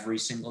frankly, every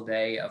single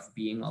day of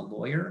being a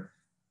lawyer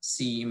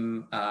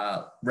seem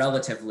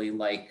relatively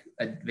like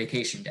a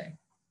vacation day.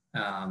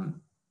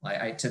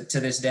 To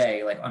this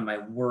day, like on my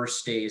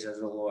worst days as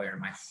a lawyer,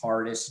 my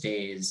hardest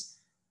days,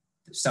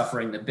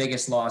 suffering the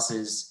biggest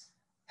losses,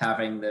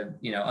 having the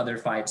other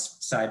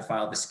side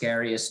file the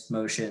scariest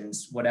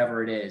motions,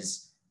 whatever it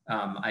is,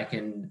 I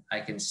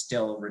can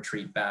still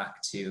retreat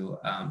back to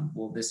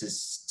well,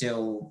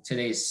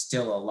 today's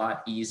still a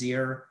lot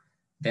easier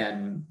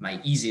than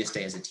my easiest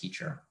day as a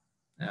teacher,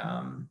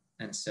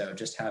 and so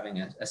just having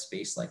a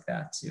space like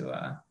that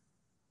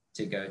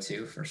to go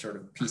to for sort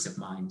of peace of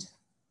mind.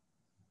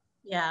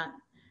 Yeah.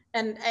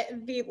 And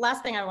the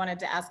last thing I wanted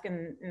to ask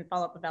and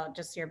follow up about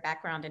just your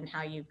background and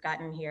how you've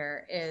gotten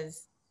here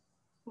is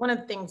one of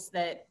the things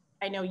that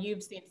I know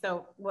you've seen.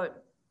 So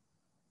what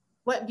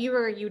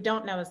viewer you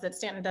don't know is that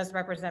Stanton does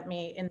represent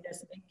me in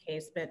this big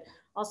case, but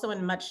also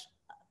in much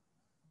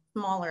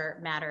smaller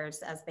matters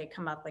as they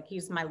come up. Like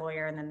he's my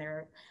lawyer, and then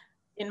they're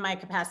in my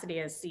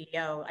capacity as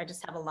CEO, I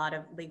just have a lot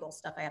of legal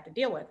stuff I have to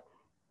deal with.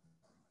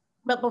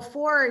 But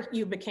before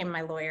you became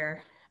my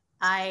lawyer,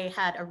 I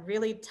had a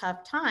really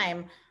tough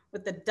time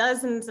with the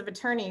dozens of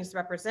attorneys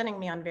representing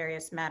me on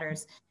various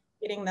matters,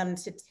 getting them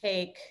to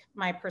take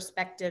my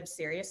perspective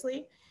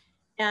seriously.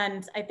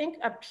 And I think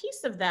a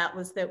piece of that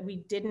was that we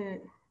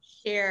didn't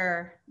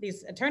share,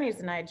 these attorneys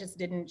and I just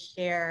didn't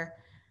share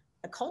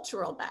a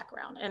cultural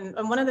background. And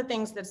one of the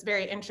things that's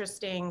very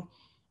interesting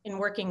in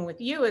working with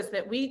you is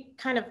that we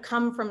kind of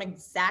come from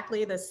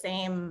exactly the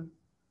same,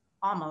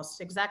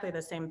 almost exactly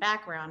the same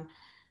background.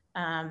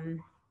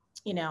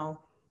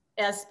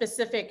 As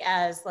specific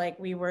as like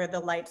we were the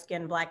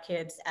light-skinned Black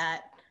kids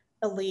at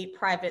elite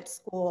private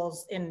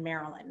schools in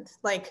Maryland.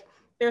 Like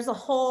there's a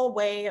whole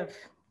way of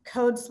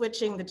code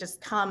switching that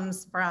just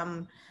comes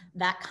from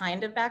that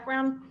kind of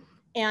background.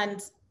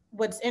 And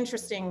what's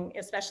interesting,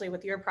 especially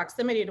with your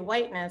proximity to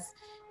whiteness,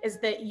 is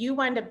that you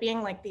wind up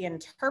being like the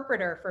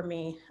interpreter for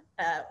me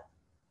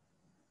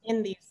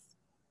in these,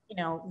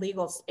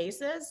 legal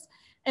spaces.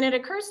 And it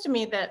occurs to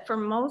me that for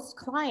most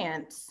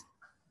clients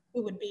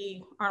who would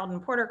be Arnold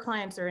and Porter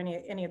clients or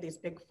any of these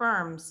big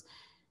firms,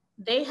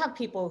 they have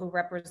people who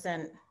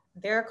represent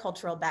their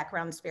cultural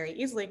backgrounds very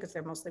easily because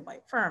they're mostly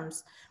white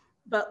firms.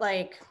 But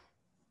like,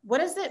 what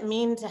does it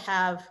mean to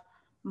have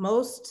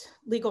most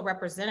legal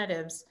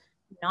representatives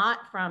not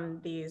from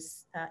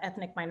these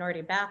ethnic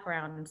minority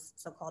backgrounds,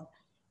 so-called?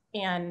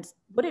 And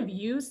what have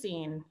you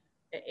seen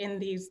in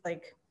these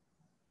like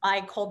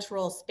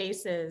bicultural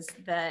spaces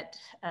that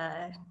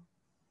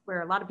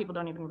where a lot of people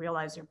don't even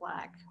realize you're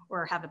Black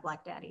or have a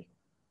Black daddy?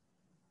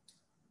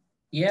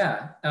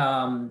 Yeah.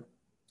 I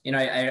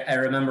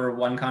remember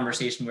one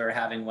conversation we were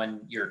having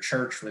when your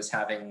church was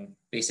having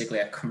basically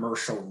a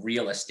commercial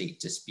real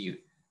estate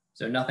dispute.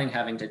 So nothing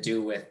having to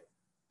do with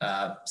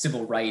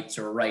civil rights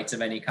or rights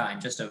of any kind,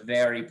 just a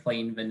very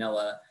plain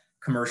vanilla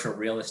commercial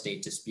real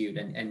estate dispute.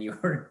 And you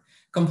were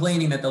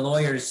complaining that the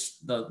lawyers,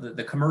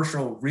 the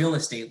commercial real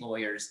estate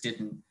lawyers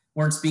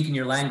weren't speaking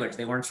your language.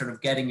 They weren't sort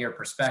of getting your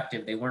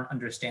perspective. They weren't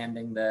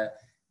understanding the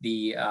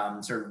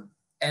sort of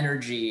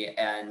energy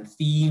and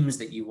themes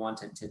that you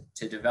wanted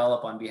to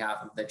develop on behalf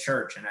of the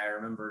church. And I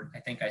remember, I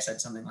think I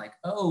said something like,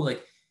 oh,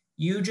 like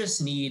you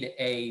just need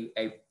a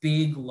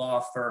big law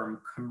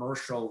firm,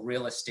 commercial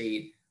real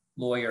estate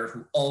lawyer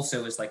who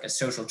also is like a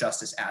social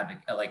justice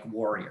advocate, like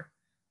warrior,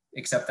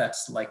 except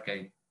that's like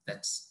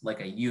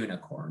a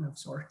unicorn of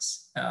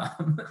sorts.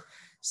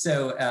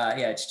 So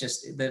yeah, it's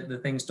just the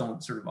things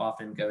don't sort of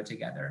often go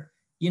together.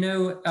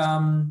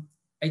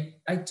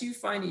 I do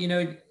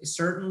find,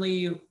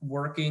 certainly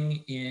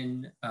working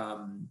in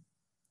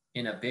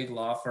a big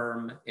law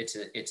firm, it's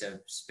a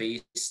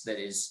space that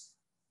is,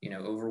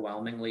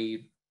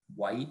 overwhelmingly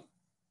white.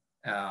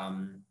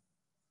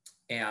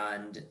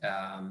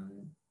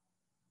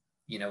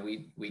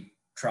 We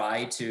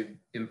try to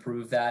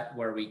improve that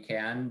where we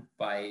can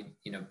by,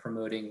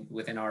 promoting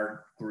within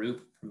our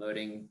group,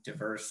 promoting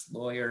diverse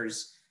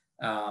lawyers.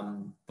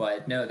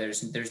 But no,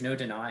 there's no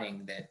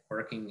denying that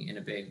working in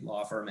a big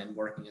law firm and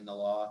working in the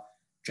law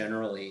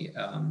generally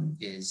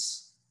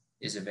is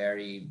a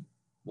very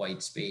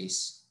white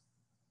space.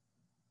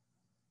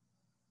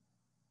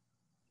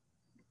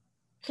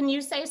 Can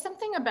you say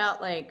something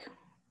about like,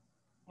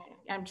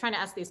 I'm trying to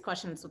ask these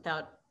questions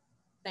without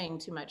saying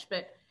too much,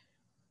 but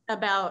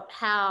about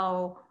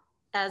how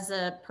as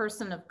a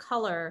person of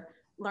color,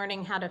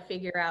 learning how to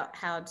figure out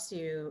how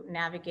to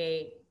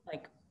navigate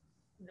like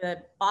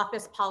the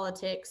office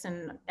politics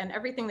and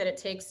everything that it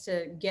takes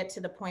to get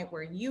to the point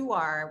where you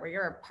are, where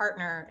you're a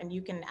partner and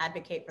you can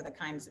advocate for the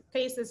kinds of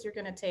cases you're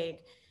going to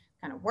take,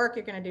 kind of work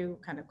you're going to do,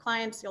 kind of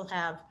clients you'll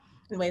have,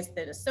 in ways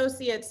that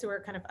associates who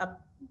are kind of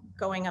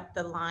going up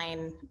the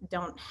line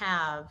don't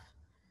have.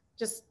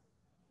 Just,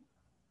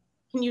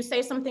 can you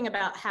say something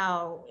about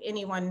how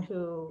anyone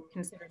who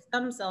considers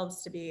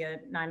themselves to be a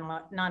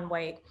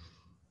non-white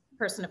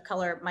person of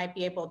color might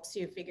be able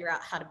to figure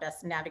out how to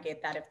best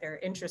navigate that if they're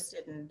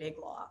interested in big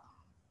law?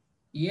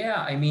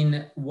 Yeah, I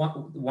mean,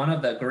 one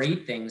of the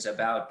great things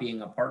about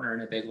being a partner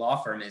in a big law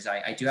firm is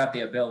I do have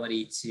the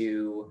ability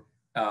to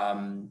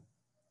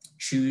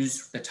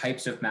choose the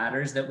types of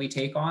matters that we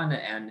take on,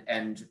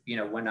 and you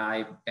know, when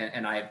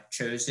I've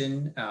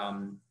chosen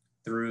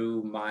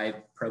through my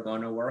pro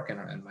bono work,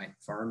 and my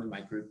firm and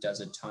my group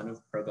does a ton of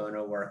pro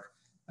bono work,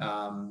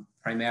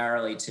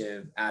 primarily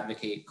to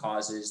advocate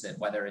causes that,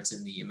 whether it's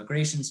in the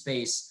immigration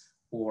space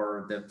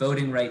or the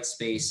voting rights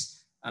space,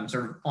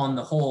 sort of on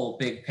the whole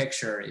big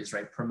picture is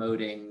right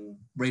promoting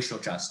racial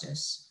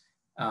justice,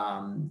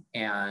 and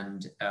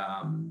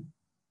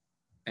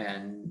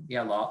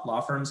yeah,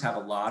 law firms have a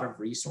lot of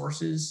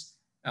resources.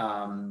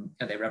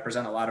 They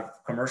represent a lot of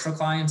commercial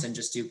clients and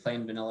just do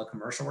plain vanilla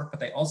commercial work, but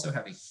they also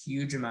have a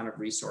huge amount of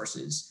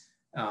resources,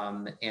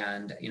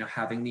 and you know,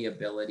 having the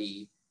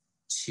ability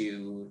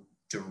to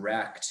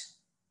direct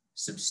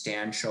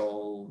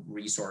substantial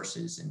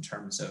resources in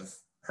terms of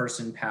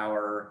person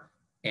power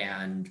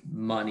and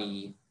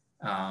money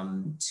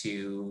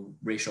to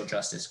racial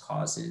justice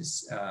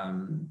causes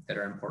that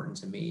are important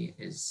to me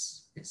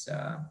is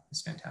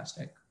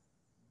fantastic.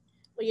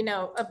 Well, you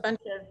know, a bunch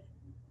of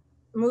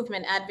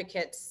movement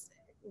advocates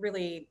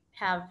really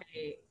have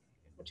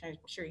which I'm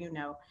sure you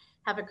know,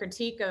 have a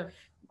critique of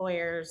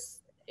lawyers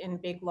in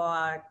big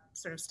law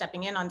sort of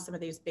stepping in on some of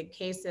these big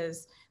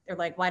cases. They're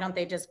like, why don't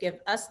they just give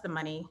us the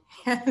money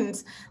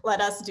and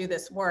let us do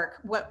this work?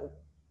 What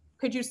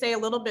could you say a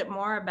little bit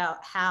more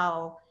about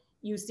how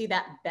you see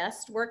that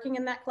best working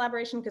in that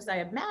collaboration? Because I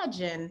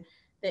imagine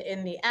that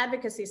in the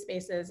advocacy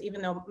spaces,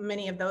 even though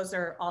many of those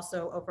are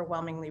also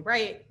overwhelmingly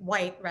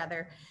white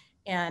rather,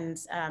 and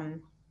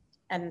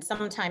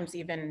sometimes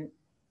even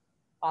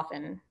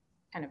often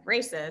kind of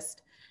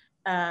racist,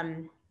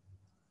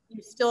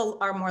 you still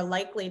are more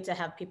likely to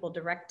have people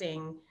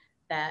directing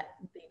that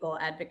legal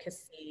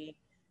advocacy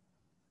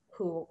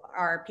who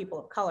are people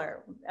of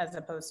color, as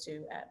opposed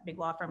to at big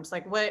law firms.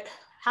 Like,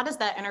 how does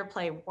that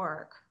interplay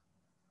work?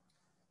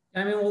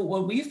 I mean,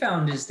 what we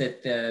found is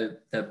that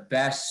the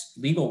best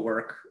legal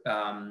work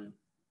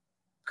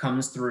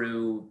comes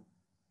through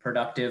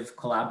productive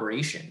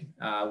collaboration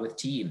with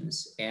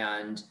teams,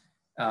 and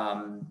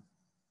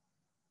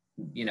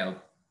you know,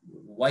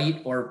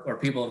 white or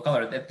people of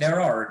color, that there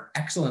are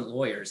excellent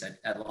lawyers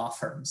at law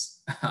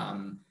firms,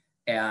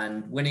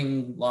 and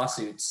winning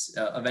lawsuits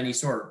of any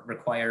sort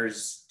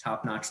requires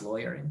top-notch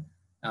lawyering,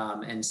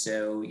 and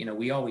so you know,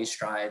 we always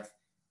strive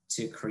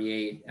to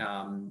create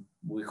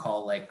what we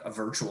call like a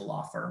virtual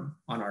law firm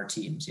on our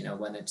teams. You know,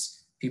 when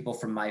it's people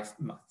from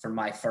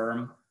my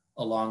firm,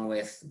 along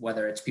with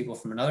whether it's people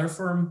from another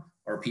firm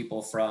or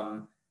people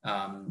from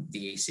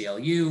the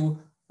ACLU,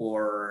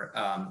 or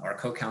our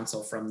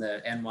co-counsel from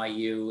the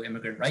NYU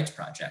Immigrant Rights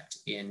Project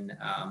in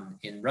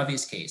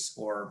Ravi's case,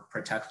 or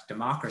Protect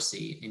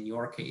Democracy in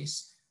your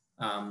case.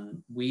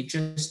 We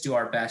just do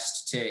our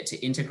best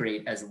to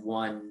integrate as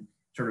one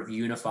sort of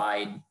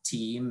unified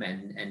team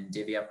and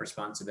divvy up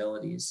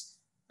responsibilities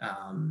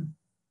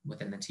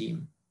within the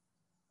team.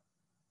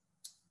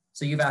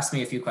 So you've asked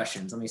me a few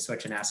questions. Let me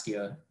switch and ask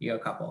you a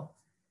couple.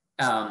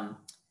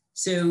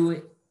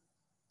 So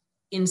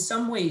in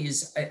some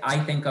ways, I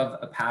think of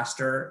a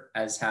pastor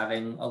as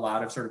having a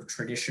lot of sort of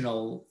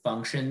traditional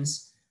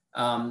functions,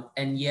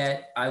 and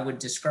yet I would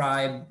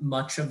describe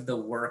much of the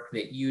work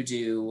that you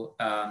do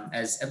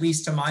as, at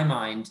least to my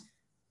mind,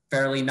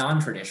 fairly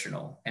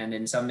non-traditional, and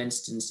in some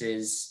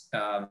instances,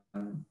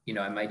 you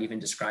know, I might even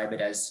describe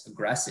it as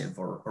aggressive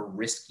or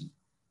risky.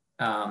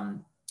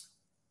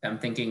 I'm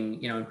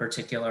thinking, you know, in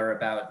particular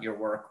about your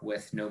work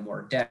with No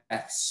More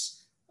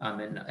Deaths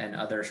and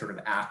other sort of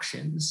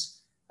actions.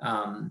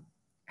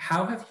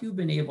 How have you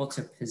been able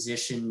to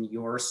position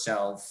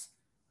yourself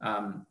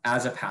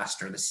as a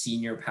pastor, the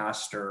senior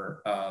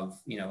pastor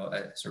of, you know,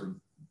 a sort of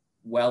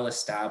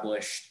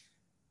well-established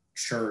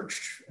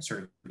church,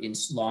 sort of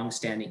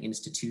long-standing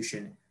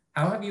institution?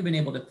 How have you been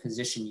able to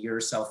position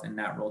yourself in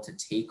that role to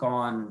take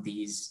on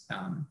these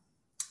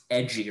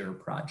edgier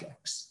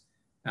projects?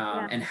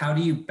 And how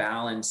do you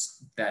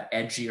balance that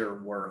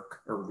edgier work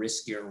or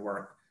riskier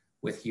work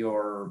with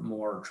your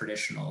more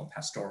traditional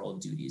pastoral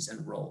duties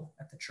and role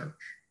at the church?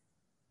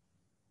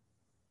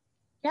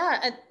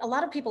 Yeah, a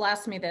lot of people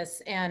ask me this,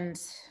 and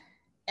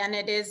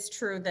it is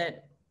true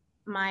that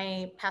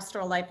my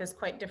pastoral life is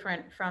quite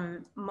different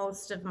from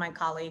most of my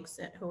colleagues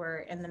who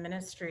are in the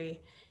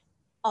ministry,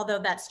 although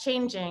that's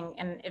changing,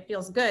 and it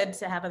feels good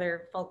to have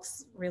other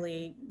folks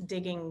really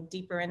digging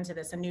deeper into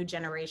this, a new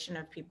generation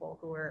of people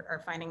who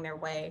are finding their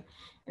way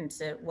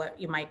into what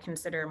you might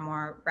consider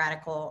more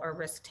radical or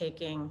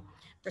risk-taking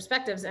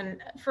perspectives.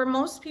 And for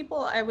most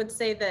people, I would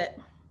say that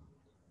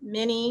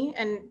many,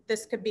 and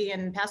this could be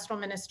in pastoral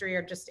ministry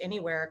or just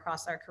anywhere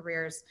across our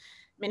careers,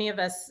 many of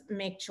us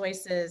make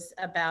choices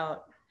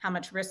about how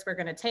much risk we're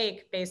going to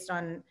take based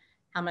on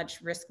how much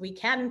risk we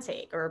can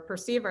take or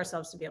perceive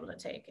ourselves to be able to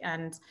take.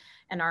 And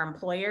our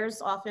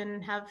employers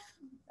often have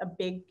a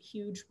big,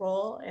 huge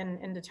role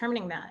in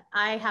determining that.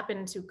 I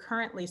happen to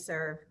currently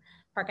serve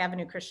Park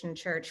Avenue Christian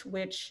Church,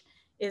 which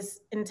is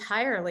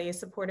entirely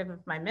supportive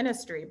of my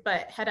ministry.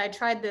 But had I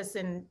tried this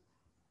in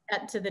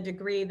to the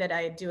degree that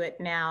I do it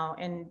now,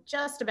 in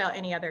just about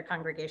any other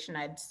congregation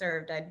I'd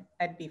served,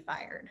 I'd be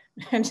fired.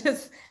 And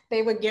just,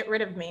 they would get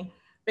rid of me,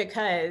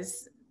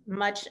 because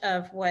much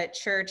of what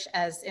church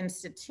as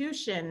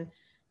institution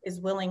is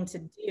willing to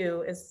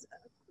do is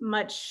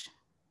much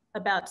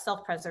about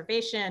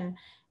self-preservation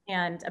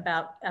and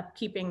about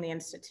upkeeping the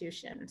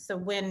institution. So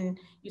when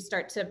you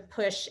start to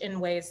push in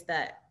ways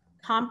that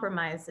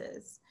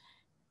compromises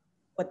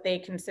what they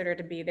consider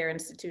to be their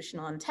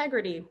institutional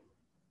integrity,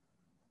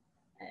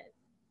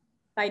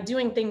 by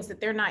doing things that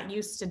they're not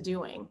used to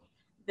doing,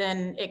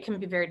 then it can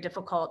be very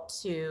difficult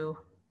to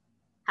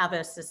have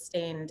a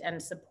sustained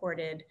and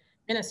supported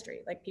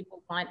ministry. Like,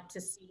 people want to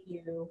see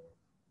you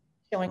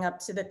showing up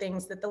to the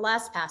things that the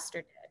last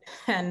pastor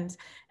did,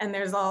 and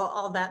there's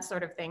all that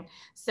sort of thing.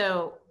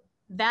 So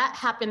that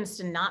happens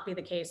to not be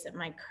the case at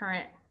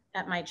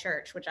my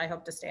church, which I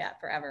hope to stay at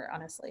forever,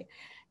 honestly.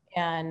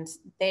 And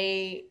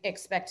they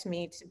expect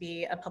me to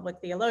be a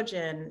public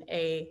theologian,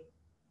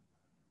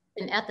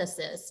 an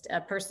ethicist,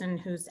 a person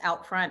who's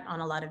out front on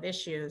a lot of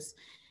issues,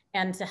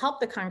 and to help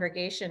the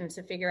congregation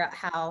to figure out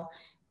how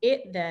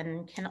it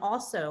then can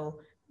also,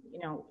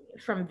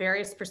 from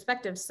various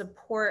perspectives,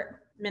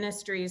 support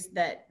ministries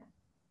that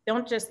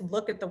don't just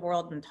look at the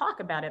world and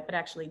talk about it, but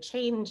actually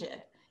change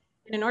it.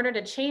 And in order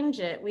to change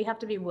it, we have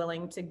to be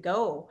willing to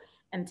go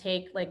and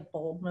take like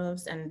bold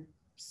moves and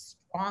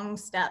strong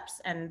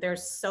steps. And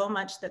there's so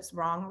much that's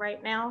wrong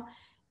right now.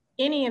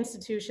 Any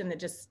institution that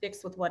just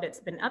sticks with what it's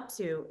been up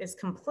to is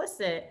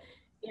complicit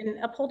in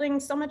upholding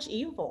so much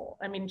evil.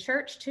 I mean,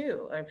 church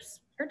too,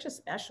 church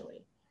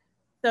especially.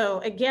 So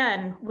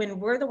again, when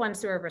we're the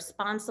ones who are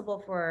responsible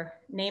for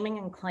naming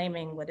and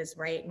claiming what is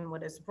right and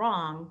what is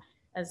wrong,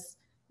 as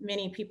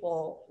many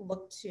people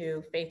look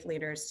to faith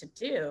leaders to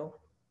do,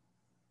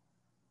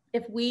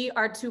 if we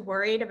are too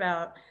worried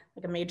about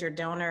like a major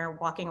donor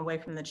walking away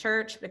from the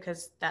church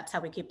because that's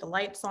how we keep the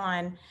lights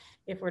on,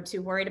 if we're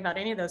too worried about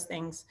any of those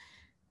things,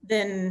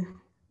 then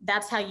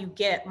that's how you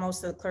get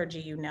most of the clergy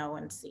you know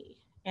and see.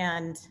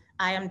 And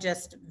I am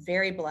just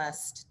very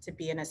blessed to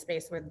be in a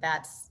space where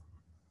that's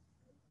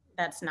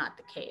not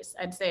the case.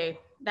 I'd say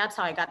that's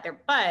how I got there.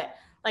 But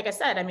like I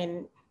said, I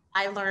mean,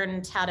 I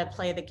learned how to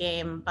play the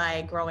game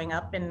by growing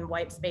up in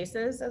white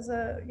spaces as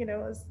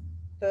as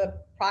the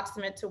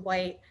proximate to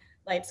white,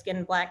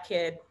 light-skinned Black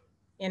kid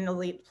in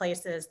elite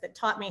places, that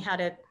taught me how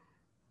to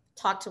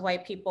talk to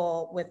white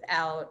people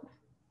without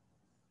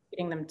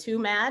getting them too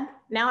mad.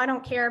 Now I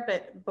don't care,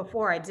 but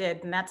before I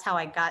did, and that's how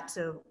I got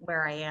to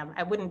where I am.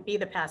 I wouldn't be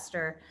the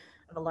pastor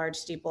of a large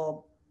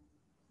steeple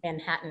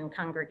Manhattan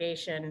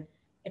congregation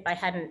if I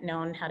hadn't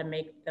known how to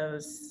make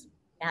those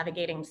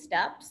navigating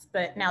steps.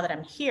 But now that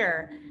I'm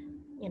here,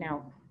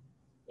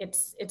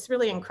 it's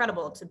really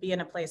incredible to be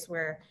in a place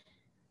where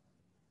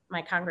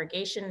my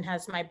congregation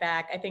has my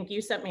back. I think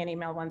you sent me an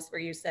email once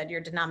where you said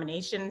your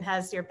denomination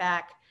has your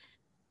back.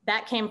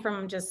 That came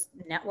from just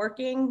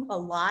networking a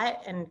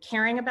lot and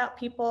caring about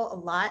people a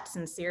lot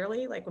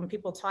sincerely. Like, when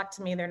people talk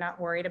to me, they're not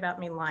worried about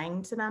me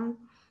lying to them.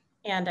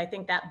 And I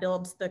think that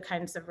builds the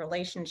kinds of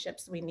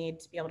relationships we need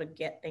to be able to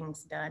get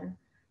things done.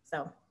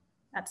 So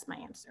that's my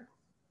answer.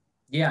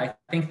 Yeah, I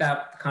think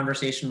that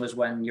conversation was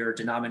when your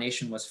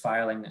denomination was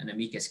filing an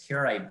amicus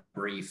curiae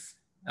brief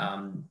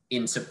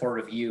in support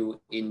of you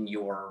in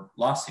your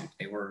lawsuit.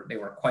 They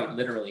were quite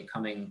literally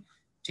coming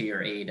to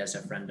your aid as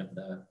a friend of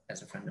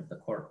the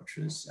court,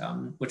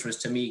 which was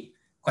to me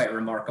quite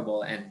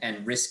remarkable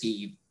and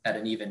risky at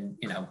an even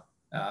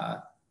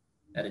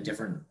at a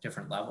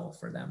different level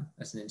for them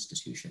as an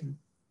institution.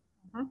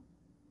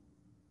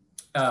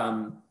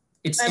 Mm-hmm.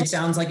 It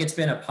sounds like it's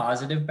been a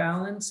positive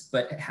balance,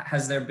 but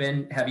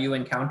have you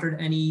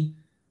encountered any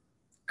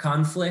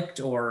conflict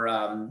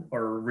or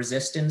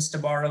resistance, to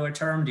borrow a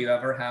term? Do you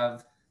ever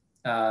have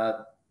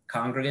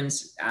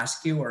congregants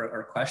ask you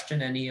or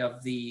question any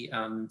of the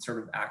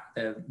sort of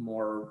active,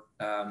 more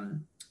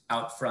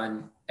out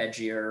front,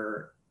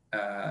 edgier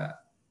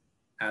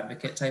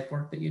advocate type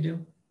work that you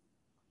do?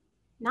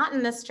 Not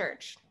in this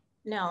church.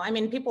 No, I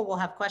mean, people will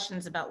have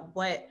questions about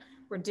what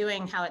we're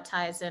doing, how it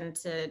ties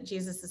into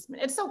Jesus's.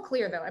 It's so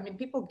clear though. I mean,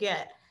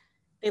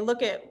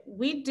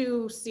 we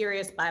do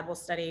serious Bible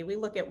study. We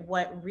look at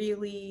what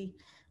we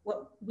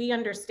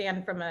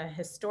understand from a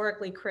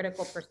historically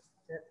critical perspective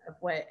of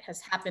what has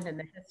happened in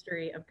the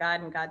history of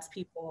God and God's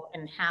people,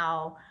 and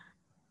how,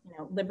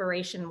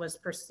 liberation was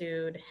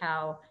pursued,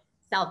 how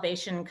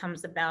salvation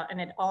comes about, and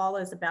it all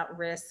is about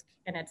risk,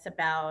 and it's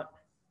about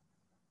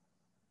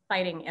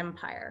fighting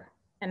empire.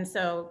 And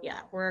so, yeah,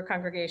 we're a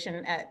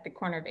congregation at the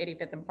corner of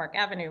 85th and Park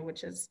Avenue,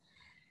 which is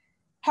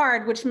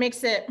hard, which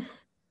makes it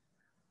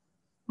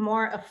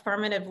more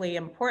affirmatively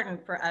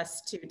important for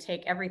us to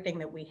take everything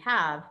that we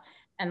have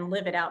and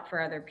live it out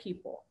for other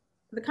people.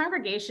 The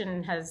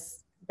congregation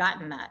has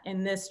gotten that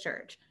in this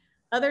church.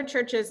 Other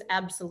churches,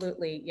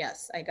 absolutely,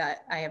 yes, I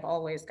have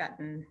always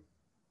gotten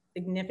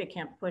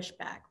significant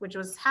pushback, which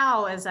was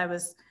how, as I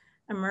was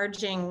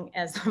emerging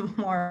as a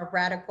more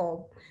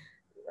radical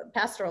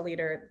pastoral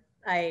leader,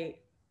 I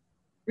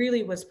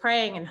really was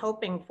praying and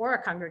hoping for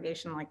a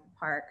congregation like the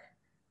Park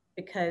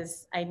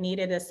because I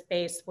needed a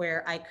space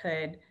where I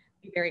could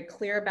be very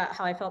clear about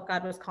how I felt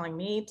God was calling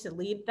me to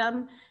lead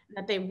them, and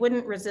that they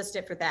wouldn't resist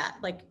it for that.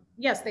 Like,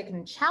 yes, they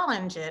can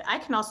challenge it. I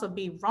can also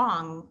be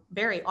wrong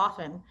very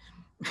often.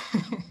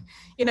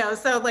 You know,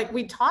 so like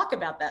we talk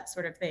about that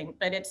sort of thing,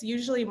 but it's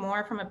usually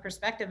more from a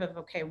perspective of,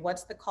 okay,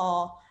 what's the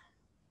call?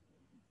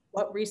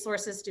 What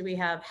resources do we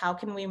have? How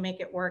can we make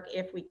it work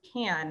if we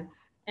can?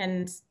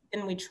 And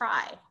then we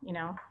try, you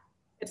know.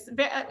 It's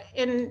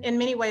in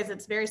many ways,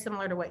 it's very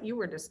similar to what you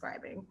were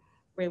describing.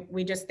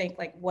 We just think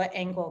like, what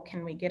angle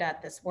can we get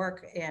at this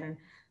work in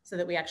so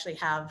that we actually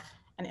have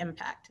an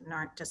impact and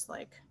aren't just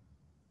like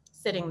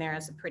sitting there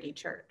as a pretty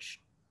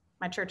church.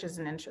 My church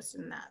isn't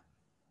interested in that.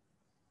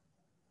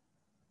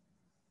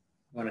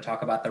 You want to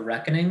talk about the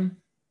reckoning?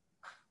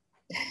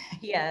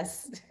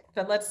 Yes,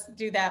 but let's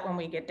do that when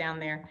we get down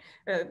there.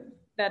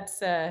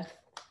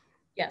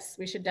 Yes,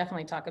 we should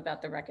definitely talk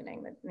about the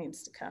reckoning that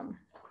needs to come.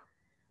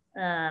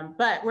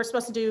 But we're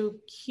supposed to do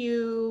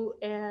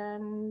Q&A.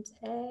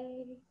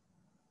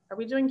 Are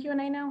we doing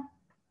Q&A now?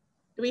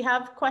 Do we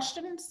have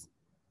questions?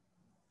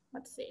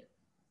 Let's see.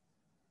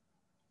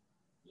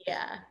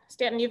 Yeah,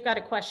 Stanton, you've got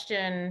a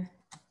question.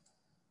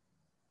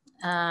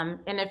 And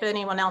if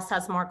anyone else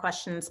has more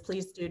questions,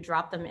 please do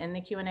drop them in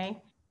the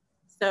Q&A.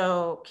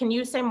 So can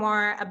you say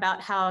more about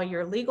how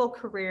your legal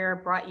career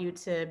brought you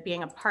to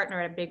being a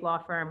partner at a big law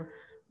firm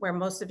where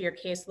most of your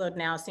caseload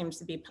now seems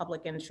to be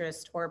public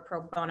interest or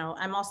pro bono?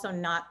 I'm also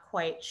not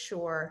quite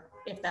sure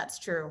if that's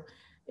true,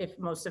 if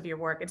most of your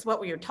work, it's what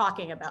we were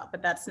talking about,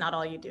 but that's not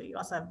all you do. You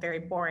also have very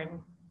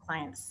boring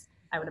clients,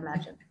 I would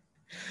imagine.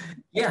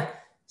 Yeah.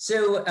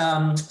 So,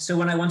 so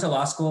when I went to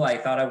law school, I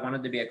thought I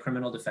wanted to be a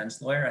criminal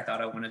defense lawyer. I thought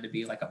I wanted to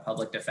be like a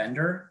public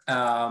defender.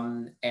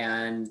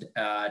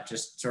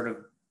 Just sort of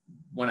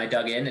when I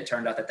dug in, it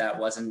turned out that that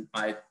wasn't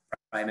my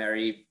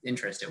primary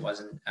interest. It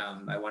wasn't,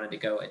 I wanted to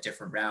go a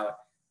different route.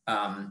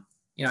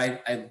 You know,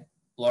 I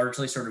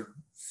largely sort of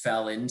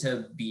fell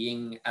into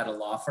being at a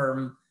law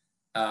firm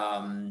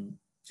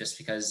just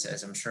because,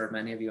 as I'm sure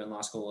many of you in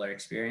law school will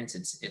experience,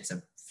 it's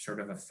a sort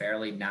of a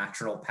fairly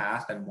natural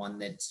path and one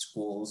that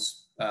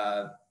schools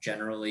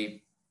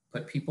generally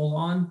put people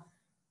on.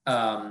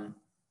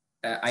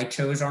 I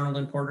chose Arnold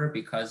and Porter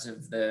because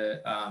of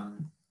the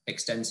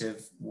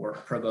extensive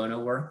work, pro bono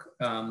work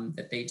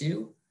that they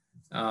do,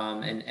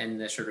 and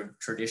the sort of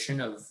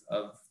tradition of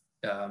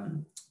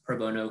pro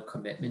bono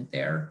commitment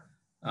there.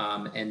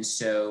 And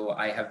so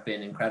I have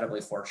been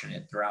incredibly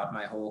fortunate throughout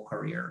my whole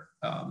career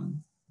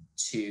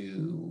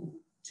to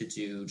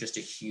do just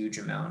a huge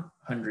amount,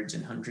 hundreds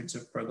and hundreds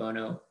of pro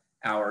bono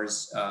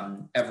hours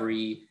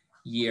every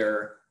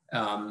year.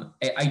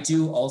 I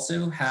do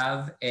also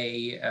have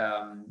a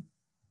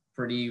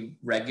pretty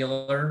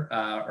regular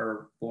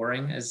or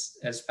boring,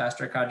 as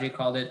Pastor Kaji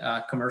called it,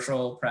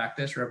 commercial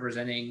practice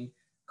representing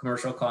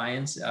commercial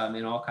clients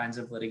in all kinds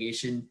of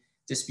litigation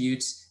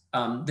disputes.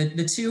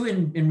 The two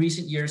in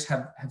recent years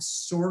have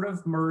sort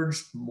of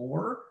merged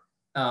more.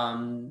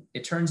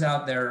 It turns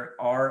out there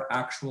are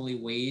actually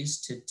ways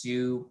to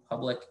do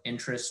public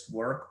interest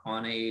work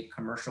on a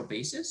commercial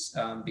basis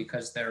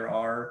because there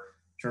are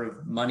sort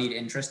of moneyed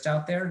interests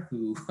out there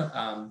who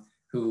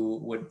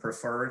would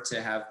prefer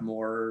to have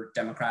more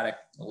democratic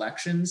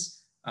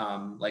elections,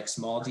 like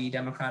small d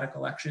democratic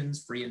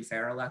elections, free and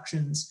fair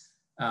elections,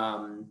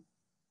 and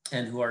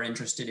who are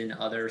interested in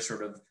other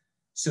sort of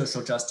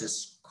social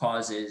justice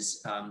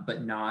causes,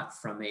 but not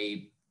from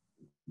a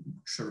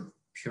sort of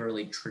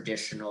purely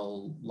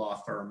traditional law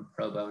firm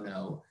pro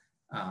bono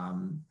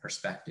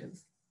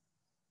perspective.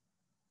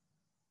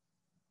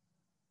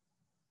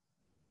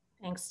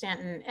 Thanks,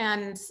 Stanton.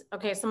 And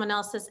okay, someone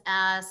else has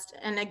asked,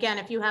 and again,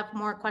 if you have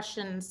more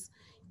questions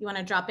you want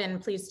to drop in,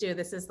 please do.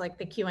 This is like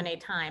the Q&A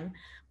time.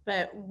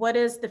 But what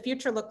does the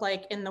future look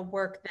like in the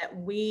work that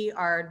we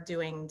are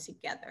doing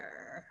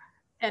together?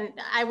 And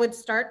I would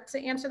start to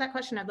answer that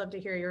question. I'd love to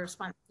hear your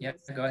response. Yeah,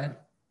 go ahead.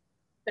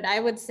 But I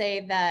would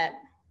say that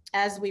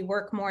as we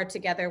work more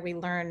together, we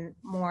learn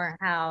more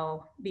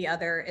how the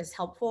other is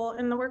helpful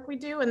in the work we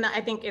do. And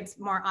I think it's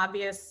more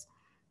obvious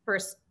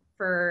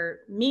for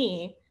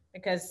me,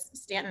 because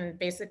Stanton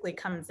basically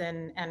comes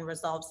in and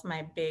resolves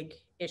my big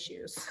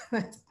issues.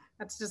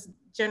 That's just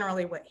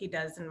generally what he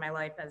does in my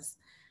life as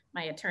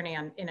my attorney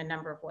in a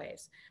number of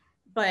ways.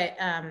 But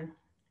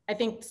I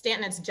think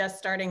Stanton is just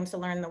starting to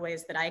learn the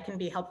ways that I can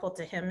be helpful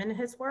to him in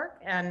his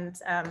work. And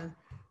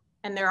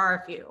there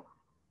are a few.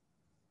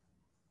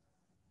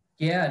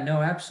 Yeah,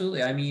 no,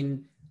 absolutely. I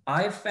mean,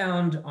 I've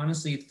found,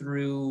 honestly,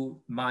 through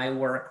my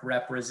work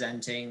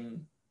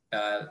representing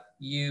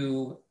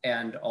you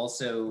and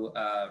also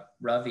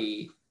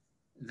Ravi,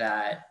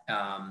 that,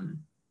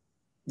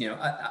 you know,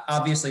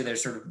 obviously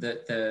there's sort of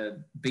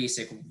the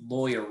basic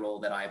lawyer role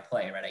that I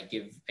play, right?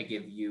 I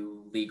give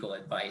you legal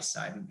advice.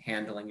 I'm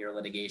handling your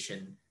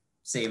litigation.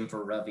 Same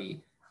for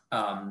Ravi.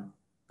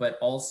 But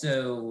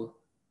also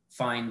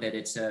find that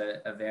it's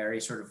a very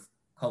sort of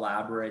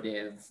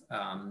collaborative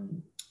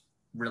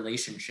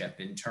relationship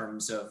in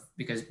terms of,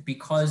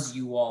 because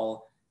you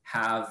all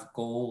have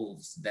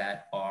goals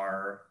that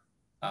are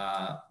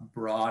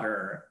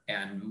broader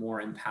and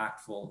more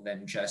impactful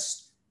than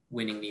just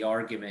winning the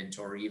argument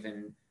or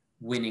even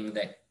winning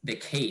the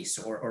case,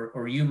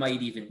 or you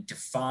might even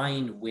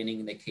define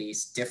winning the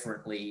case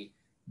differently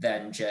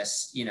than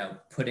just, you know,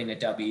 putting a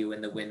W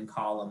in the win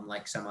column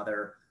like some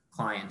other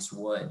clients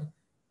would.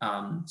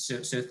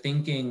 So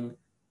thinking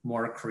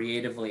more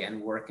creatively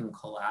and working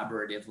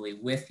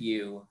collaboratively with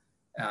you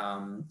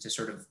to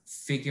sort of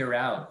figure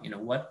out, you know,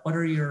 what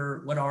are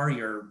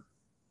your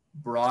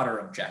broader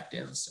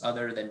objectives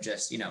other than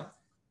just, you know,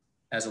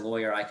 as a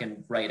lawyer, I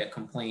can write a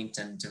complaint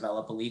and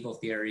develop a legal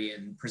theory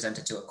and present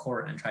it to a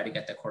court and try to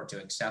get the court to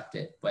accept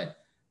it. But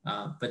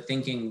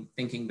thinking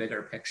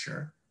bigger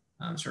picture,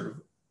 sort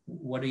of,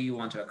 what do you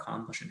want to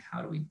accomplish, and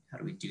how do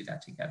we do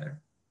that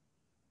together?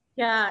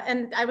 Yeah,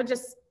 and I would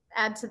just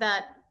add to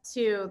that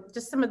too,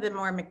 just some of the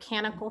more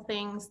mechanical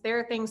things. There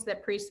are things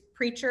that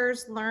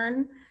preachers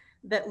learn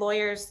that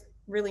lawyers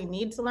really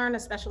need to learn,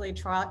 especially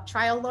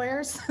trial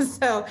lawyers.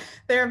 So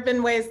there have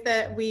been ways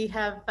that we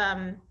have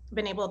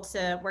been able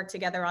to work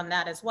together on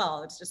that as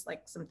well. It's just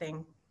like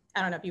something,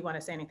 I don't know if you want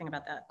to say anything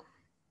about that.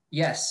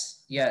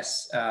 Yes.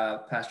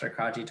 Pastor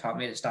Kaji taught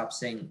me to stop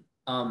saying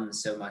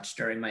so much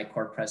during my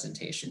court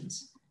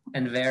presentations,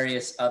 and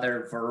various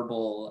other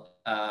verbal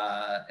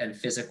and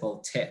physical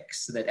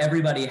tics that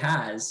everybody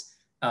has,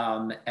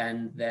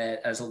 and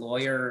that as a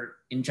lawyer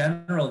in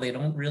general, they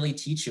don't really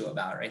teach you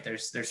about, right?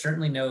 There's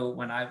certainly no,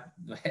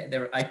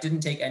 I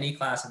didn't take any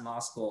class in law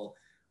school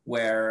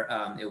where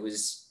it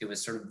was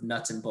sort of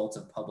nuts and bolts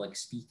of public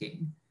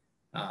speaking.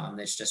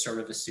 It's just sort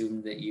of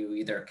assumed that you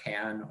either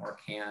can or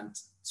can't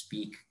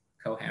speak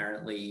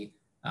coherently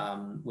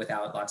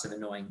without lots of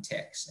annoying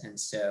tics. And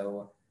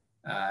so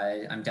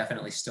I'm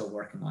definitely still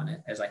working on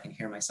it, as I can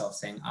hear myself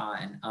saying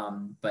and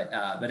but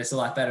it's a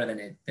lot better than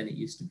it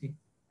used to be.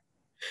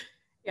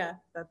 Yeah,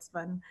 that's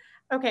fun.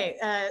 Okay,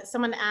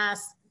 someone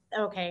asked,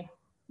 okay,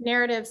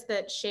 narratives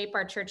that shape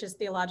our church's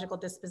theological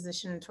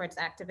disposition towards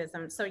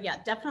activism. So yeah,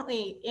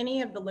 definitely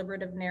any of the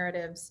liberative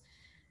narratives.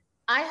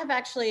 I have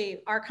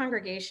actually, our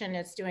congregation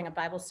is doing a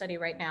Bible study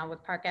right now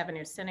with Park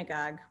Avenue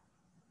Synagogue.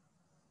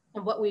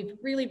 And what we've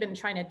really been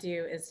trying to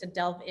do is to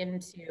delve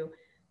into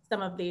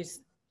some of these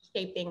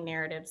shaping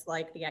narratives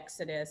like the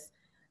Exodus,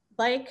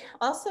 like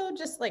also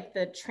just like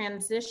the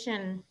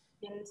transition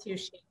into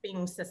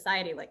shaping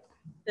society. Like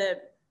the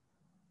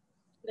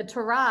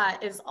Torah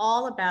is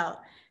all about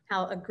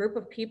how a group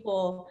of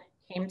people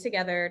came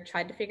together,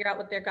 tried to figure out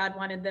what their God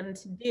wanted them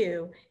to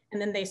do,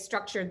 and then they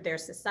structured their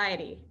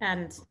society.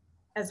 And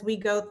as we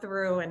go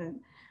through,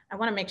 and I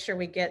want to make sure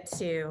we get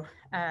to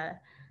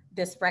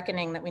this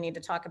reckoning that we need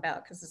to talk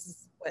about, because this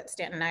is what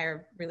Stanton and I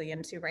are really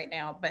into right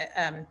now. But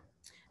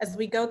as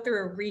we go through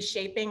a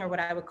reshaping, or what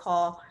I would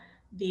call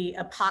the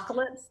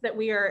apocalypse that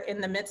we are in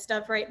the midst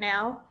of right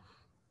now,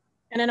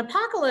 and an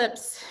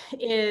apocalypse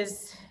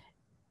is,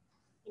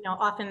 you know,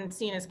 often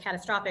seen as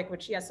catastrophic,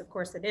 which yes, of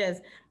course it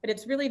is, but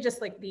it's really just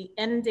like the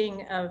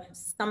ending of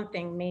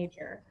something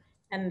major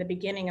and the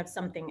beginning of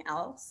something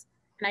else.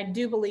 And I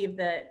do believe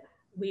that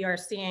we are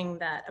seeing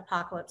that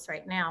apocalypse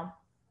right now.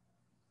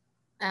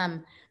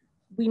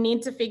 We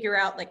need to figure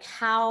out like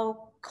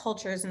how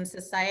cultures and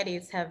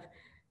societies have,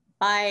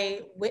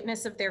 by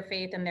witness of their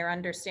faith and their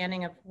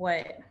understanding of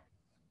what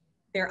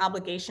their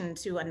obligation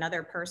to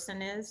another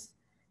person is,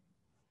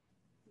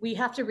 we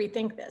have to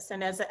rethink this.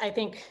 And as I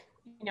think,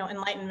 you know,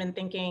 Enlightenment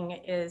thinking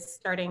is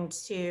starting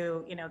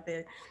to, you know,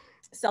 the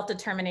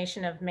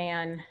self-determination of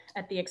man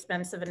at the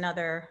expense of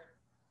another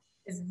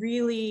is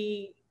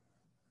really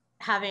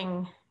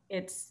having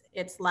its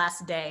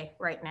last day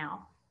right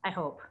now, I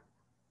hope.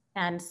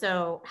 And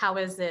so how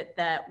is it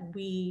that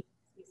we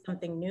see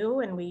something new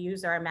and we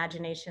use our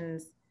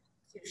imaginations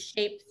to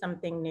shape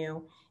something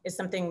new is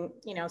something,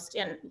 you know,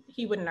 Stan,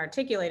 he wouldn't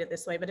articulate it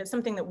this way, but it's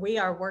something that we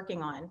are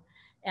working on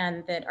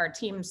and that our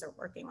teams are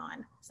working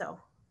on. So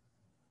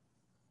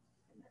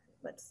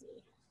let's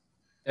see.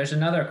 There's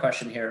another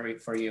question here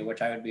for you,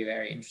 which I would be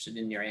very interested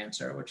in your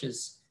answer, which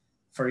is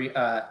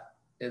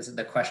is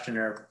the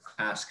questioner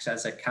asks,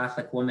 as a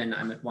Catholic woman,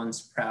 I'm at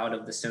once proud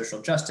of the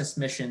social justice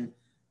mission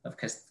of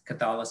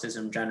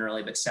Catholicism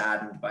generally, but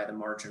saddened by the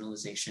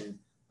marginalization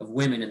of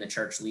women in the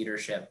church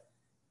leadership.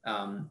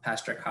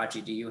 Pastor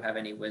Kaji, do you have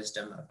any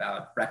wisdom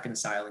about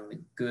reconciling the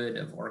good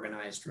of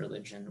organized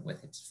religion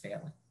with its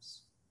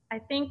failings? I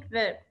think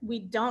that we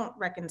don't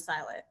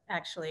reconcile it,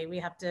 actually. We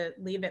have to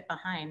leave it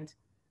behind.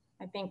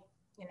 I think,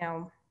 you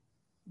know,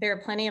 there are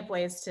plenty of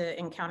ways to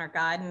encounter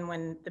God, and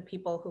when the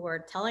people who are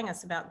telling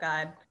us about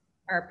God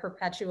are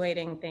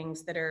perpetuating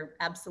things that are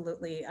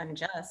absolutely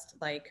unjust,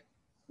 like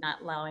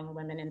not allowing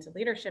women into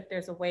leadership,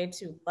 there's a way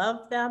to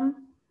love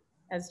them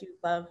as you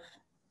love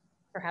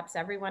perhaps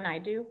everyone. I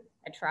do,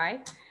 I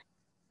try,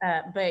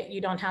 but you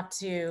don't have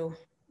to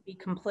be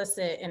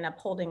complicit in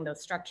upholding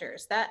those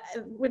structures. That,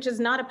 which is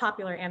not a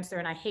popular answer,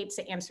 and I hate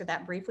to answer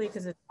that briefly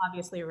because it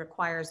obviously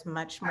requires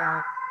much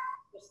more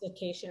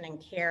sophistication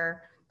and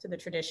care to the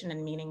tradition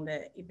and meaning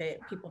that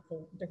people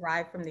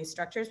derive from these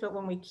structures. But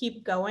when we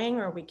keep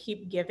going, or we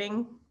keep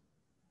giving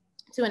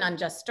to an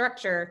unjust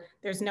structure,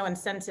 there's no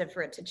incentive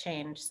for it to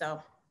change.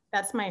 So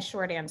that's my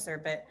short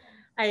answer, but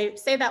I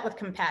say that with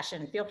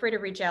compassion. Feel free to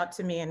reach out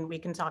to me and we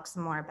can talk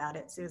some more about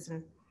it,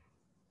 Susan.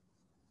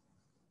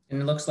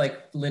 And it looks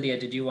like, Lydia,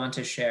 did you want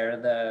to share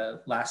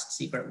the last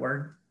secret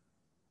word?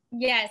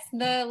 Yes,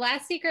 the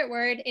last secret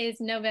word is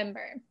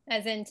November,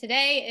 as in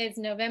today is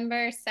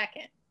November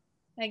 2nd.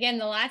 Again,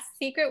 the last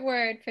secret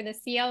word for the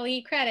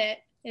CLE credit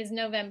is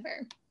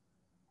November.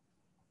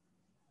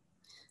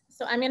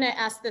 So I'm going to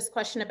ask this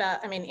question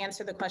about,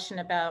 answer the question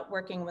about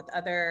working with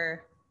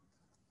other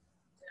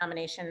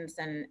denominations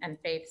and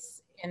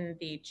faiths in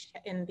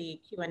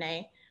the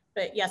Q&A.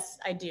 But yes,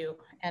 I do.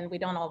 And we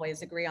don't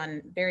always agree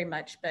on very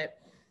much, but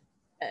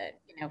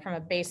from a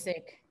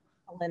basic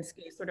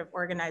Alinsky sort of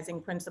organizing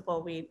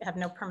principle, we have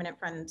no permanent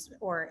friends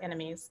or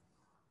enemies.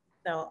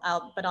 So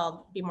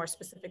I'll be more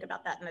specific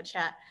about that in the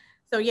chat.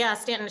 So yeah,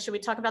 Stanton, should we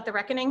talk about the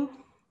reckoning?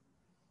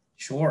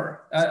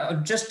 Sure.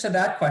 Just to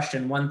that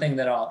question, one thing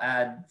that I'll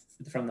add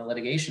from the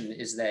litigation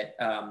is that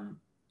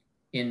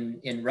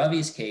in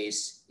Ravi's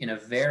case, in a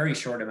very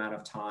short amount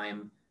of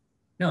time,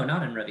 no,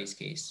 not in Ravi's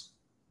case.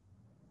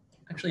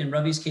 Actually, in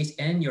Ravi's case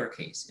and your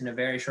case, in a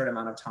very short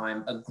amount of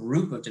time, a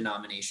group of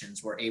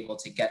denominations were able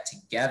to get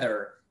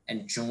together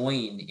and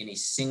join in a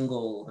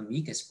single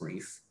amicus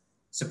brief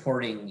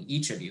supporting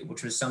each of you,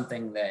 which was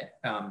something that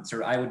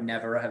I would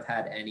never have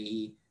had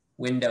any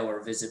window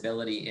or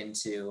visibility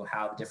into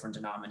how different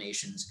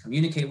denominations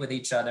communicate with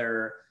each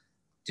other.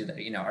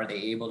 Are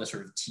they able to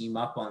sort of team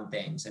up on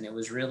things? And it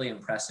was really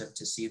impressive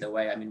to see the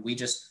way,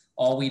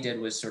 all we did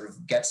was sort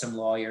of get some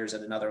lawyers at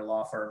another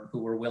law firm who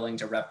were willing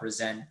to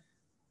represent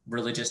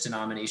religious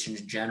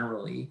denominations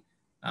generally.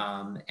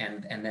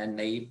 And then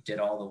they did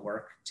all the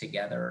work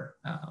together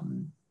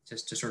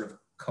just to sort of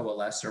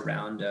coalesce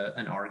around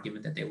an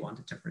argument that they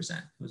wanted to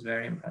present. It was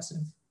very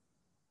impressive.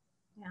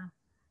 Yeah.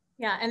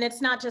 Yeah, and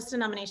it's not just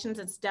denominations,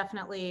 it's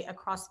definitely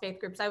across faith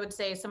groups. I would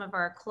say some of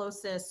our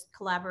closest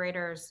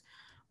collaborators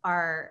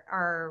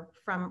are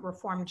from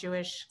Reform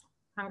Jewish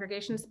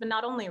congregations, but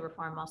not only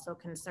Reform, also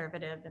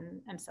conservative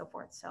and so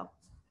forth. So,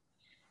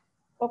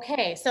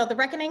 okay, so the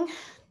reckoning.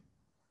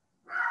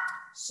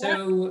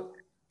 So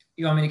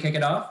you want me to kick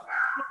it off?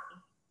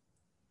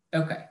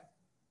 Okay,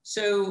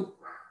 so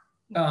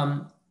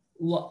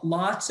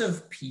lots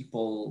of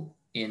people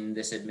in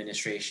this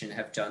administration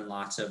have done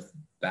lots of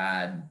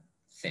bad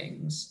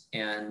things,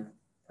 and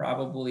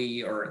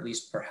probably, or at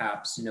least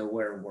perhaps,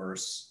 nowhere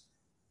worse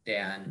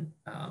than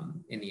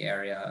in the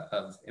area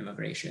of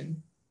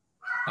immigration.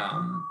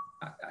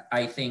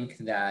 I think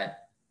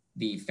that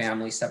the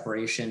family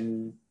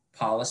separation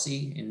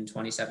policy in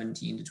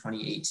 2017 to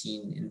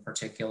 2018 in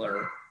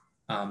particular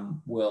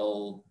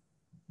will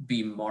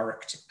be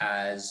marked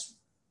as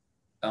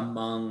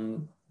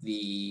among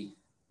the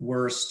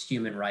worst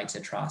human rights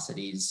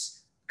atrocities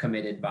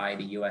committed by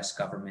the US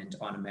government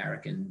on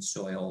American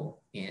soil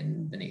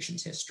in the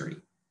nation's history.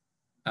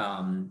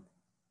 And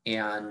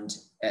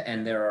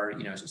there are,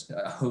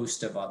 a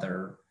host of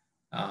other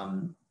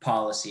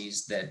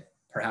policies that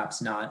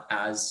perhaps not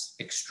as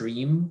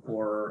extreme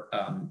or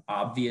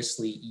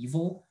obviously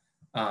evil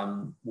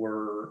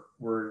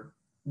were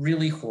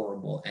really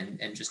horrible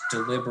and just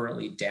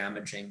deliberately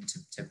damaging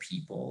to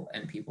people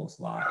and people's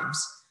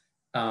lives.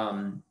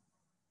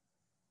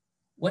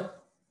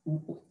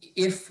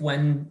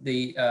 When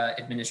the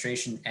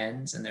administration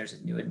ends and there's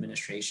a new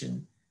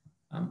administration,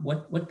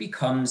 what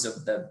becomes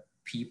of the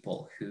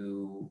people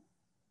who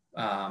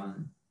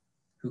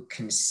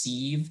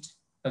conceived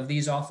of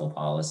these awful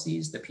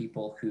policies, the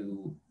people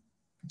who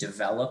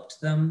developed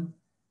them,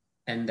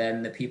 and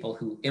then the people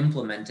who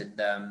implemented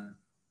them?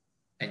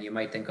 And you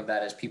might think of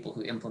that as people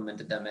who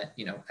implemented them at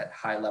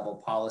high level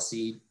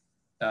policy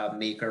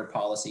maker,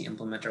 policy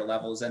implementer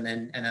levels, and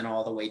then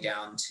all the way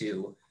down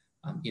to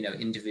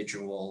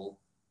individual,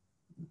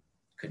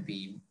 could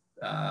be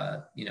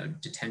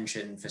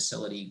detention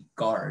facility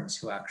guards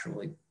who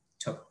actually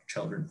took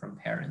children from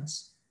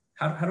parents.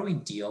 How do we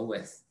deal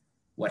with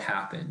what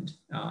happened,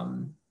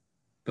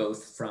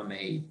 both from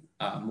a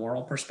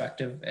moral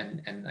perspective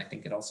and I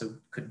think it also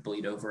could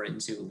bleed over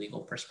into a legal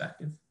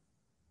perspective?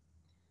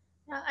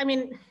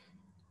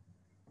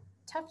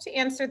 Tough to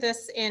answer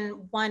this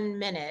in 1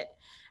 minute.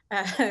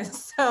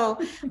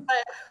 But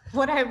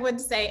what I would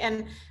say,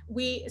 and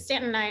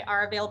Stanton and I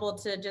are available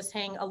to just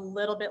hang a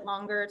little bit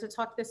longer to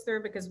talk this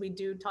through because we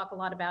do talk a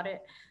lot about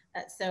it.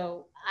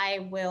 So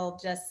I will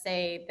just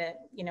say that,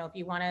 if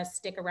you want to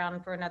stick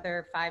around for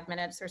another 5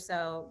 minutes or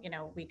so,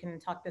 we can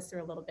talk this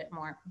through a little bit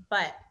more.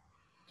 But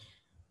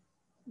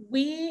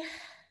we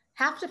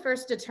have to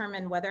first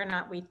determine whether or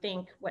not we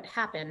think what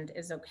happened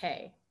is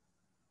okay.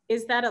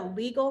 Is that a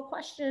legal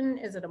question?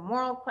 Is it a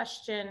moral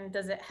question?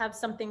 Does it have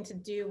something to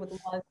do with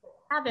laws that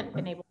haven't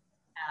been able to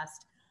be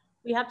passed?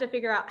 We have to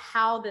figure out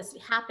how this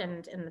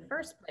happened in the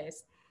first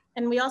place.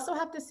 And we also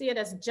have to see it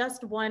as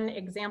just one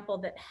example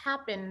that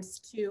happens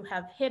to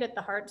have hit at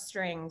the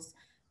heartstrings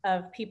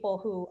of people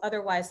who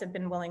otherwise have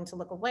been willing to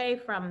look away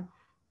from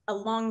a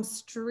long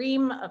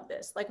stream of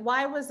this. Like,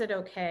 why was it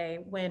okay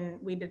when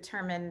we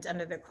determined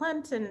under the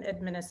Clinton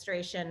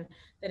administration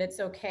that it's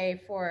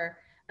okay for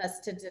us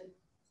to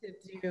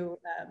do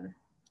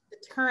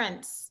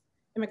deterrence,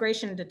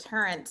 immigration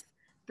deterrence,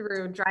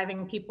 through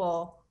driving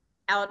people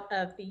out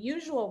of the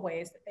usual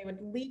ways that they would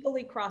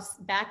legally cross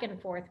back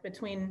and forth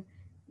between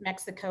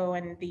Mexico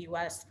and the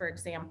US, for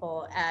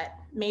example, at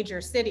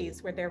major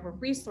cities where there were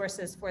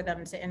resources for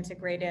them to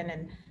integrate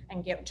in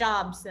and get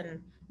jobs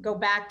and go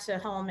back to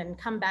home and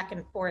come back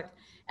and forth,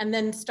 and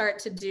then start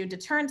to do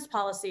deterrence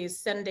policies,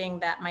 sending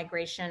that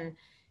migration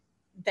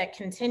that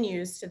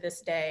continues to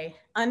this day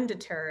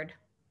undeterred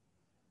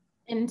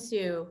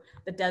into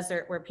the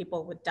desert where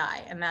people would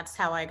die. And that's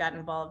how I got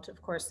involved,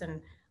 of course,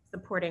 in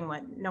supporting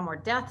what No More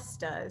Deaths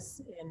does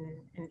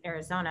in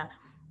Arizona.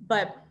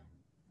 But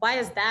why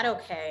is that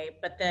okay?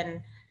 But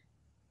then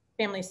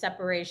family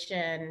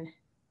separation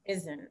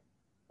isn't.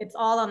 It's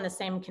all on the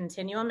same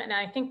continuum. And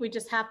I think we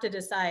just have to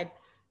decide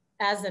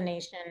as a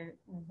nation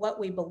what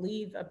we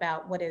believe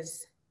about what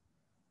is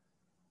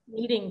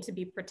needing to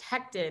be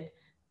protected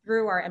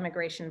through our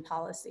immigration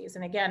policies.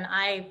 And again,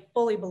 I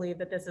fully believe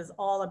that this is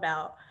all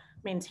about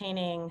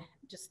maintaining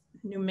just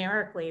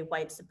numerically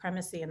white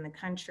supremacy in the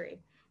country.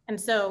 And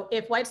so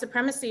if white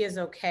supremacy is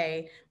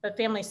okay, but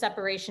family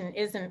separation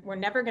isn't, we're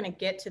never going to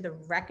get to the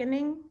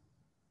reckoning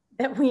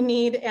that we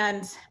need.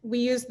 And we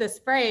use this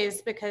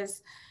phrase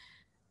because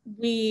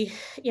we,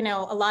 you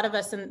know, a lot of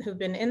us who've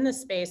been in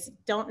this space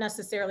don't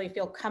necessarily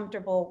feel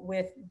comfortable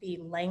with the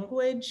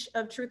language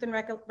of truth and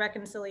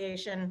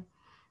reconciliation,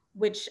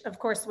 which of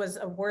course was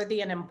a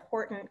worthy and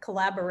important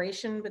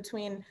collaboration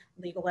between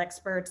legal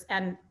experts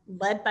and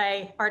led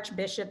by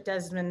Archbishop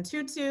Desmond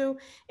Tutu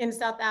in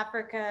South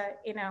Africa,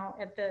 you know,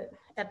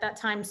 at that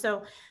time.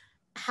 So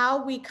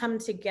how we come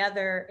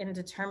together in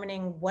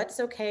determining what's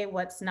okay,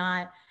 what's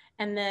not,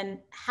 and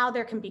then how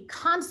there can be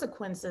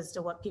consequences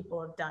to what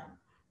people have done.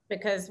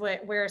 Because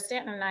where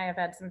Stanton and I have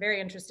had some very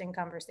interesting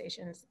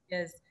conversations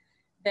is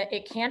that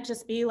it can't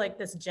just be like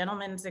this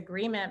gentleman's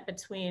agreement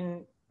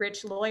between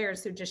rich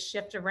lawyers who just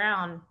shift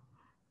around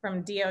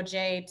from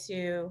DOJ to,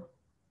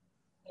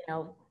 you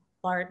know,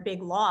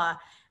 big law.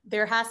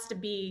 There has to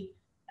be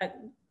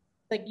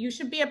like, you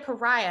should be a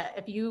pariah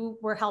if you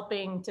were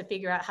helping to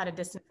figure out how to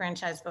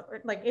disenfranchise vote.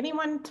 Like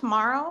anyone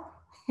tomorrow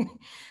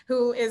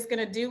who is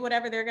going to do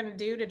whatever they're going to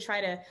do to try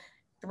to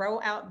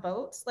throw out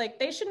votes, like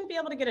they shouldn't be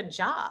able to get a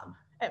job.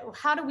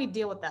 How do we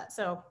deal with that?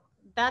 So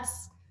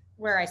that's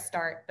where I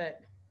start,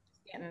 but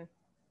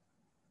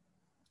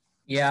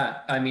yeah,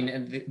 I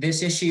mean,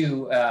 this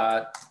issue,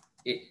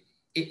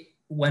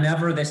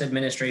 whenever this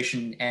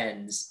administration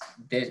ends,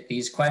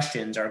 these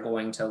questions are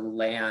going to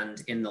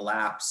land in the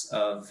laps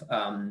of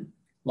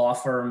law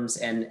firms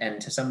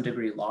and to some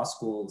degree law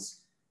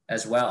schools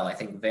as well, I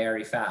think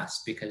very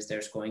fast, because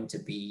there's going to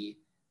be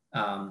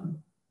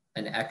an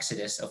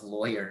exodus of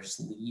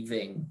lawyers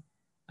leaving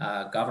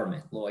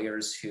government,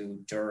 lawyers who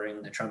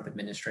during the Trump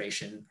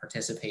administration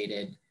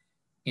participated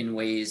in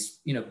ways,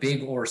 you know,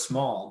 big or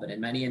small, but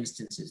in many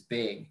instances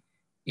big,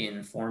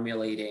 in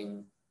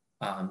formulating,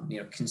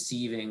 you know,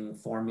 conceiving,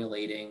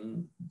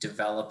 formulating,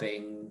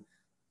 developing,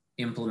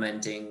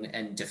 implementing,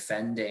 and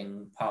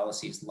defending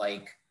policies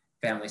like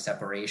family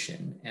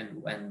separation.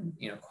 And when,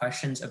 you know,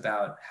 questions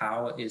about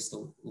how is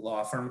the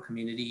law firm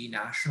community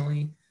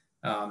nationally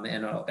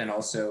and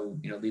also,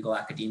 you know, legal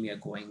academia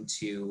going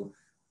to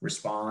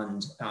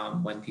respond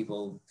when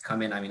people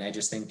come in. I mean, I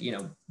just think, you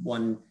know,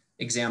 one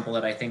example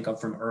that I think of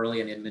from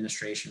early in the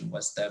administration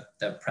was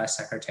the press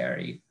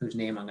secretary, whose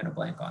name I'm going to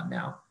blank on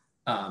now,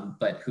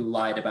 but who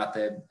lied about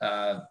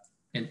the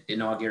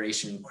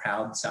inauguration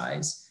crowd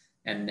size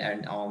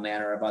and all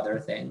manner of other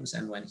things.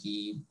 And when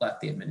he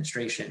left the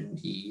administration,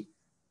 he,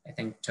 I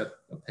think, took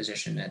a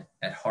position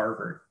at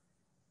Harvard.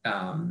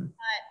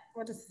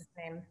 What is his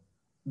name?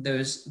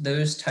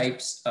 Those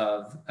types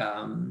of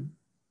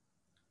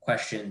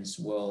questions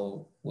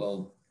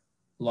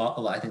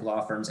I think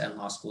law firms and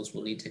law schools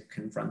will need to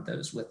confront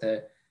those with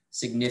a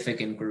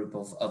significant group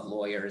of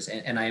lawyers.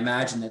 And I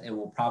imagine that it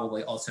will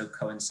probably also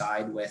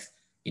coincide with,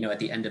 you know, at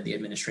the end of the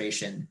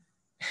administration,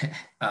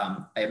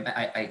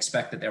 I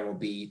expect that there will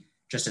be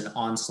just an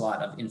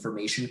onslaught of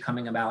information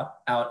coming out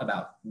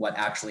about what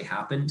actually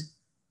happened.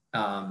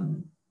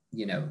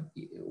 You know,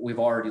 we've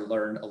already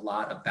learned a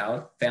lot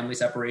about family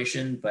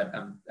separation, but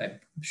I'm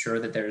sure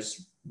that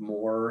there's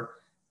more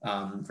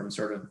from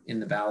sort of in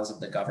the bowels of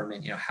the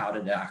government, you know, how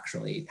did it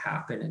actually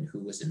happen and who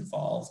was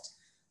involved.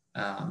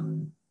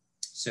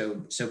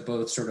 So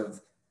both sort of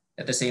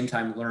at the same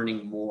time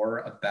learning more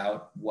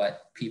about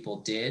what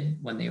people did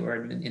when they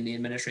were in the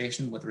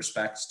administration with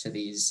respect to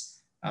these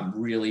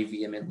really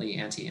vehemently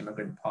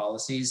anti-immigrant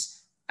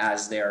policies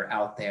as they're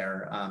out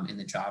there in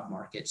the job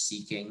market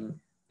seeking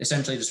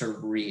essentially to sort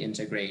of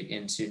reintegrate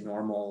into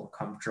normal,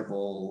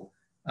 comfortable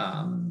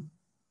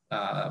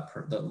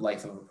the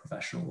life of a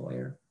professional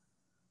lawyer.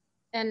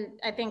 And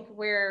I think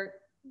where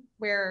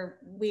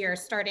we are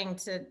starting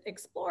to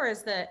explore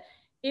is that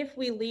if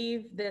we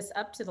leave this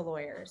up to the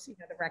lawyers, you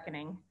know, the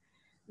reckoning,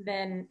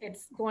 then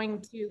it's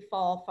going to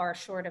fall far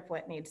short of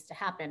what needs to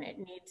happen. It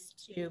needs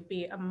to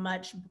be a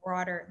much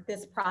broader,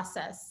 this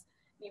process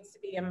needs to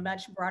be a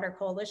much broader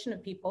coalition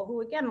of people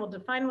who, again, will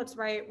define what's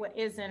right, what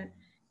isn't,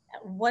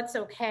 what's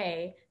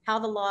okay, how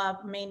the law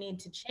may need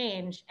to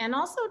change, and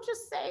also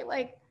just say,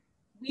 like,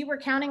 we were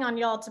counting on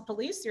y'all to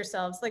police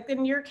yourselves. Like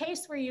in your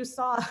case where you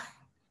saw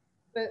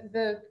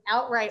the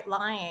outright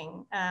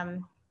lying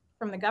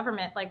from the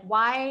government, like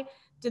why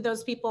did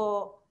those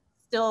people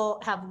still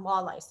have law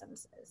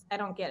licenses? I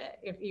don't get it.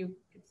 If you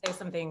could say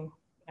something,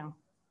 you know,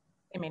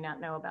 they may not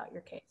know about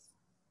your case.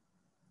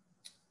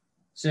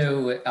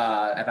 So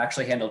I've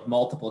actually handled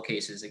multiple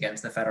cases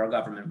against the federal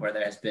government where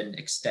there has been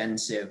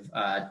extensive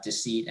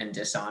deceit and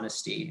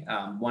dishonesty.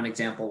 One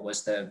example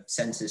was the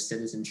census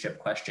citizenship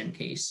question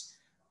case,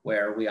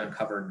 where we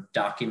uncovered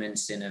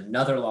documents in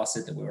another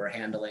lawsuit that we were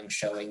handling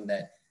showing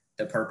that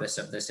the purpose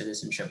of the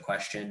citizenship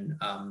question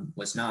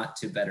was not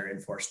to better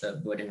enforce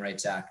the Voting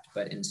Rights Act,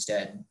 but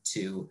instead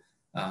to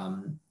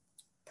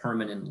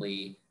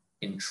permanently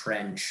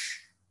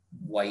entrench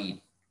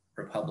white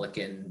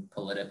Republican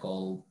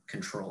political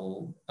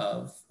control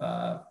of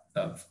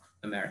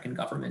American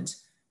government.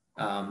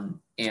 Yeah,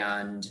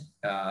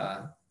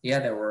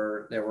 there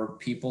were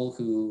people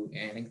who,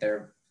 I think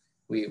their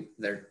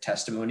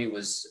testimony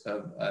was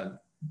of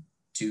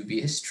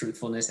dubious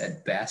truthfulness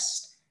at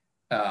best,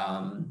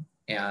 and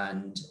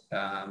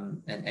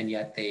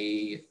yet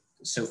they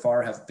so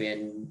far have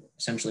been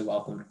essentially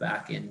welcomed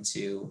back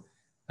into,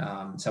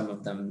 some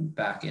of them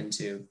back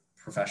into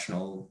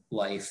professional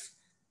life.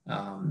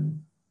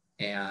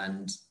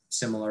 And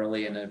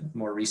similarly, in a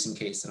more recent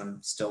case that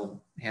I'm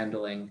still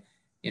handling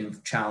in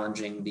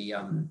challenging the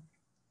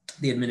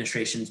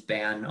administration's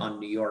ban on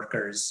New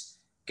Yorkers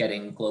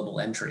getting global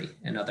entry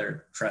and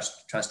other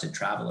trusted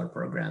traveler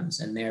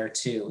programs. And there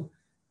too,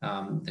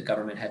 the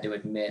government had to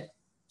admit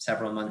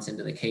several months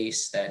into the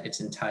case that its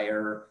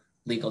entire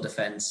legal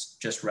defense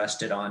just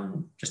rested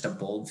on just a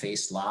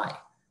bold-faced lie.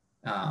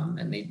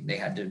 And they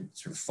had to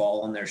sort of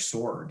fall on their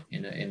sword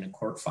in a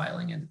court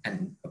filing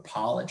and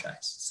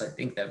apologize. So I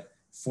think the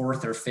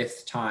fourth or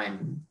fifth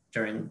time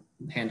during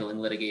handling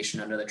litigation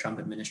under the Trump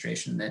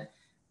administration that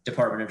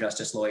Department of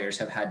Justice lawyers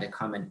have had to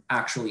come and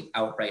actually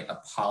outright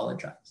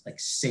apologize, like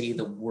say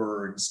the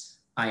words,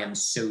 "I am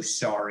so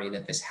sorry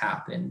that this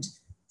happened,"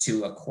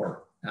 to a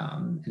court.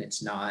 And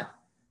it's not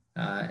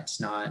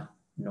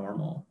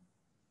normal.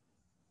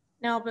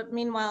 No, but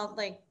meanwhile,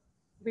 like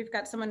we've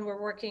got someone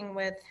we're working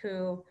with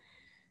who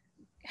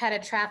had a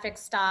traffic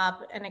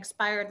stop, an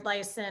expired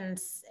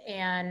license,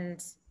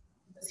 and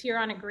was here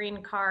on a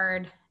green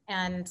card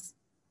and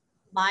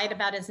lied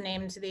about his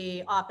name to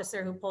the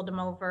officer who pulled him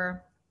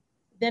over,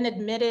 then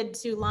admitted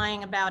to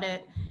lying about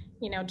it,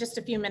 you know, just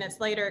a few minutes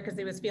later because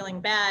he was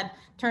feeling bad,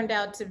 turned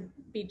out to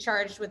be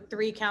charged with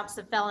 3 counts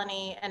of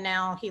felony, and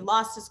now he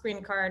lost his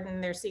green card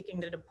and they're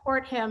seeking to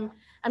deport him.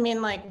 I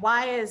mean, like,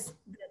 why is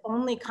the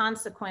only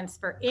consequence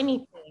for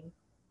anything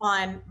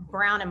on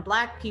brown and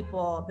black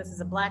people, this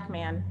is a black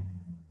man,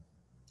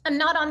 and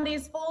not on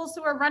these fools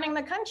who are running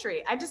the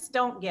country? I just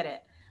don't get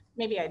it.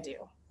 Maybe I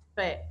do,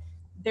 but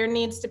there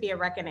needs to be a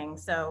reckoning.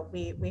 So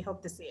we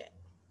hope to see it.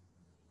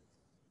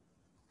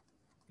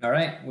 All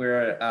right,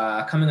 we're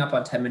coming up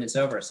on 10 minutes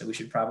over, so we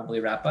should probably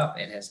wrap up.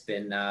 It has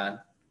been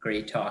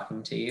great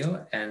talking to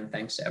you, and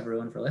thanks to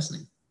everyone for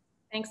listening.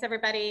 Thanks,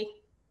 everybody.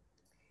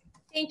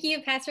 Thank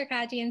you, Pastor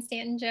Kaji and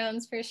Stanton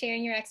Jones, for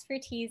sharing your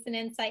expertise and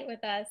insight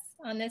with us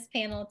on this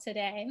panel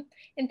today.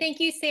 And thank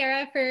you,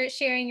 Sarah, for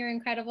sharing your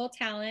incredible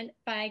talent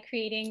by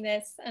creating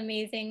this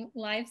amazing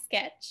live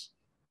sketch.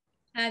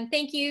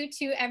 Thank you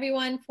to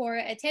everyone for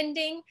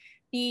attending.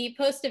 The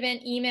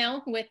post-event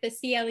email with the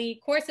CLE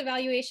course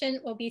evaluation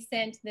will be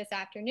sent this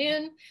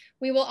afternoon.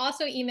 We will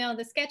also email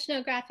the sketch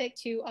note graphic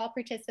to all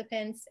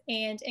participants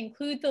and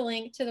include the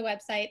link to the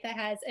website that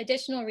has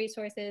additional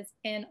resources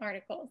and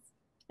articles.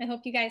 I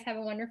hope you guys have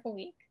a wonderful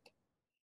week.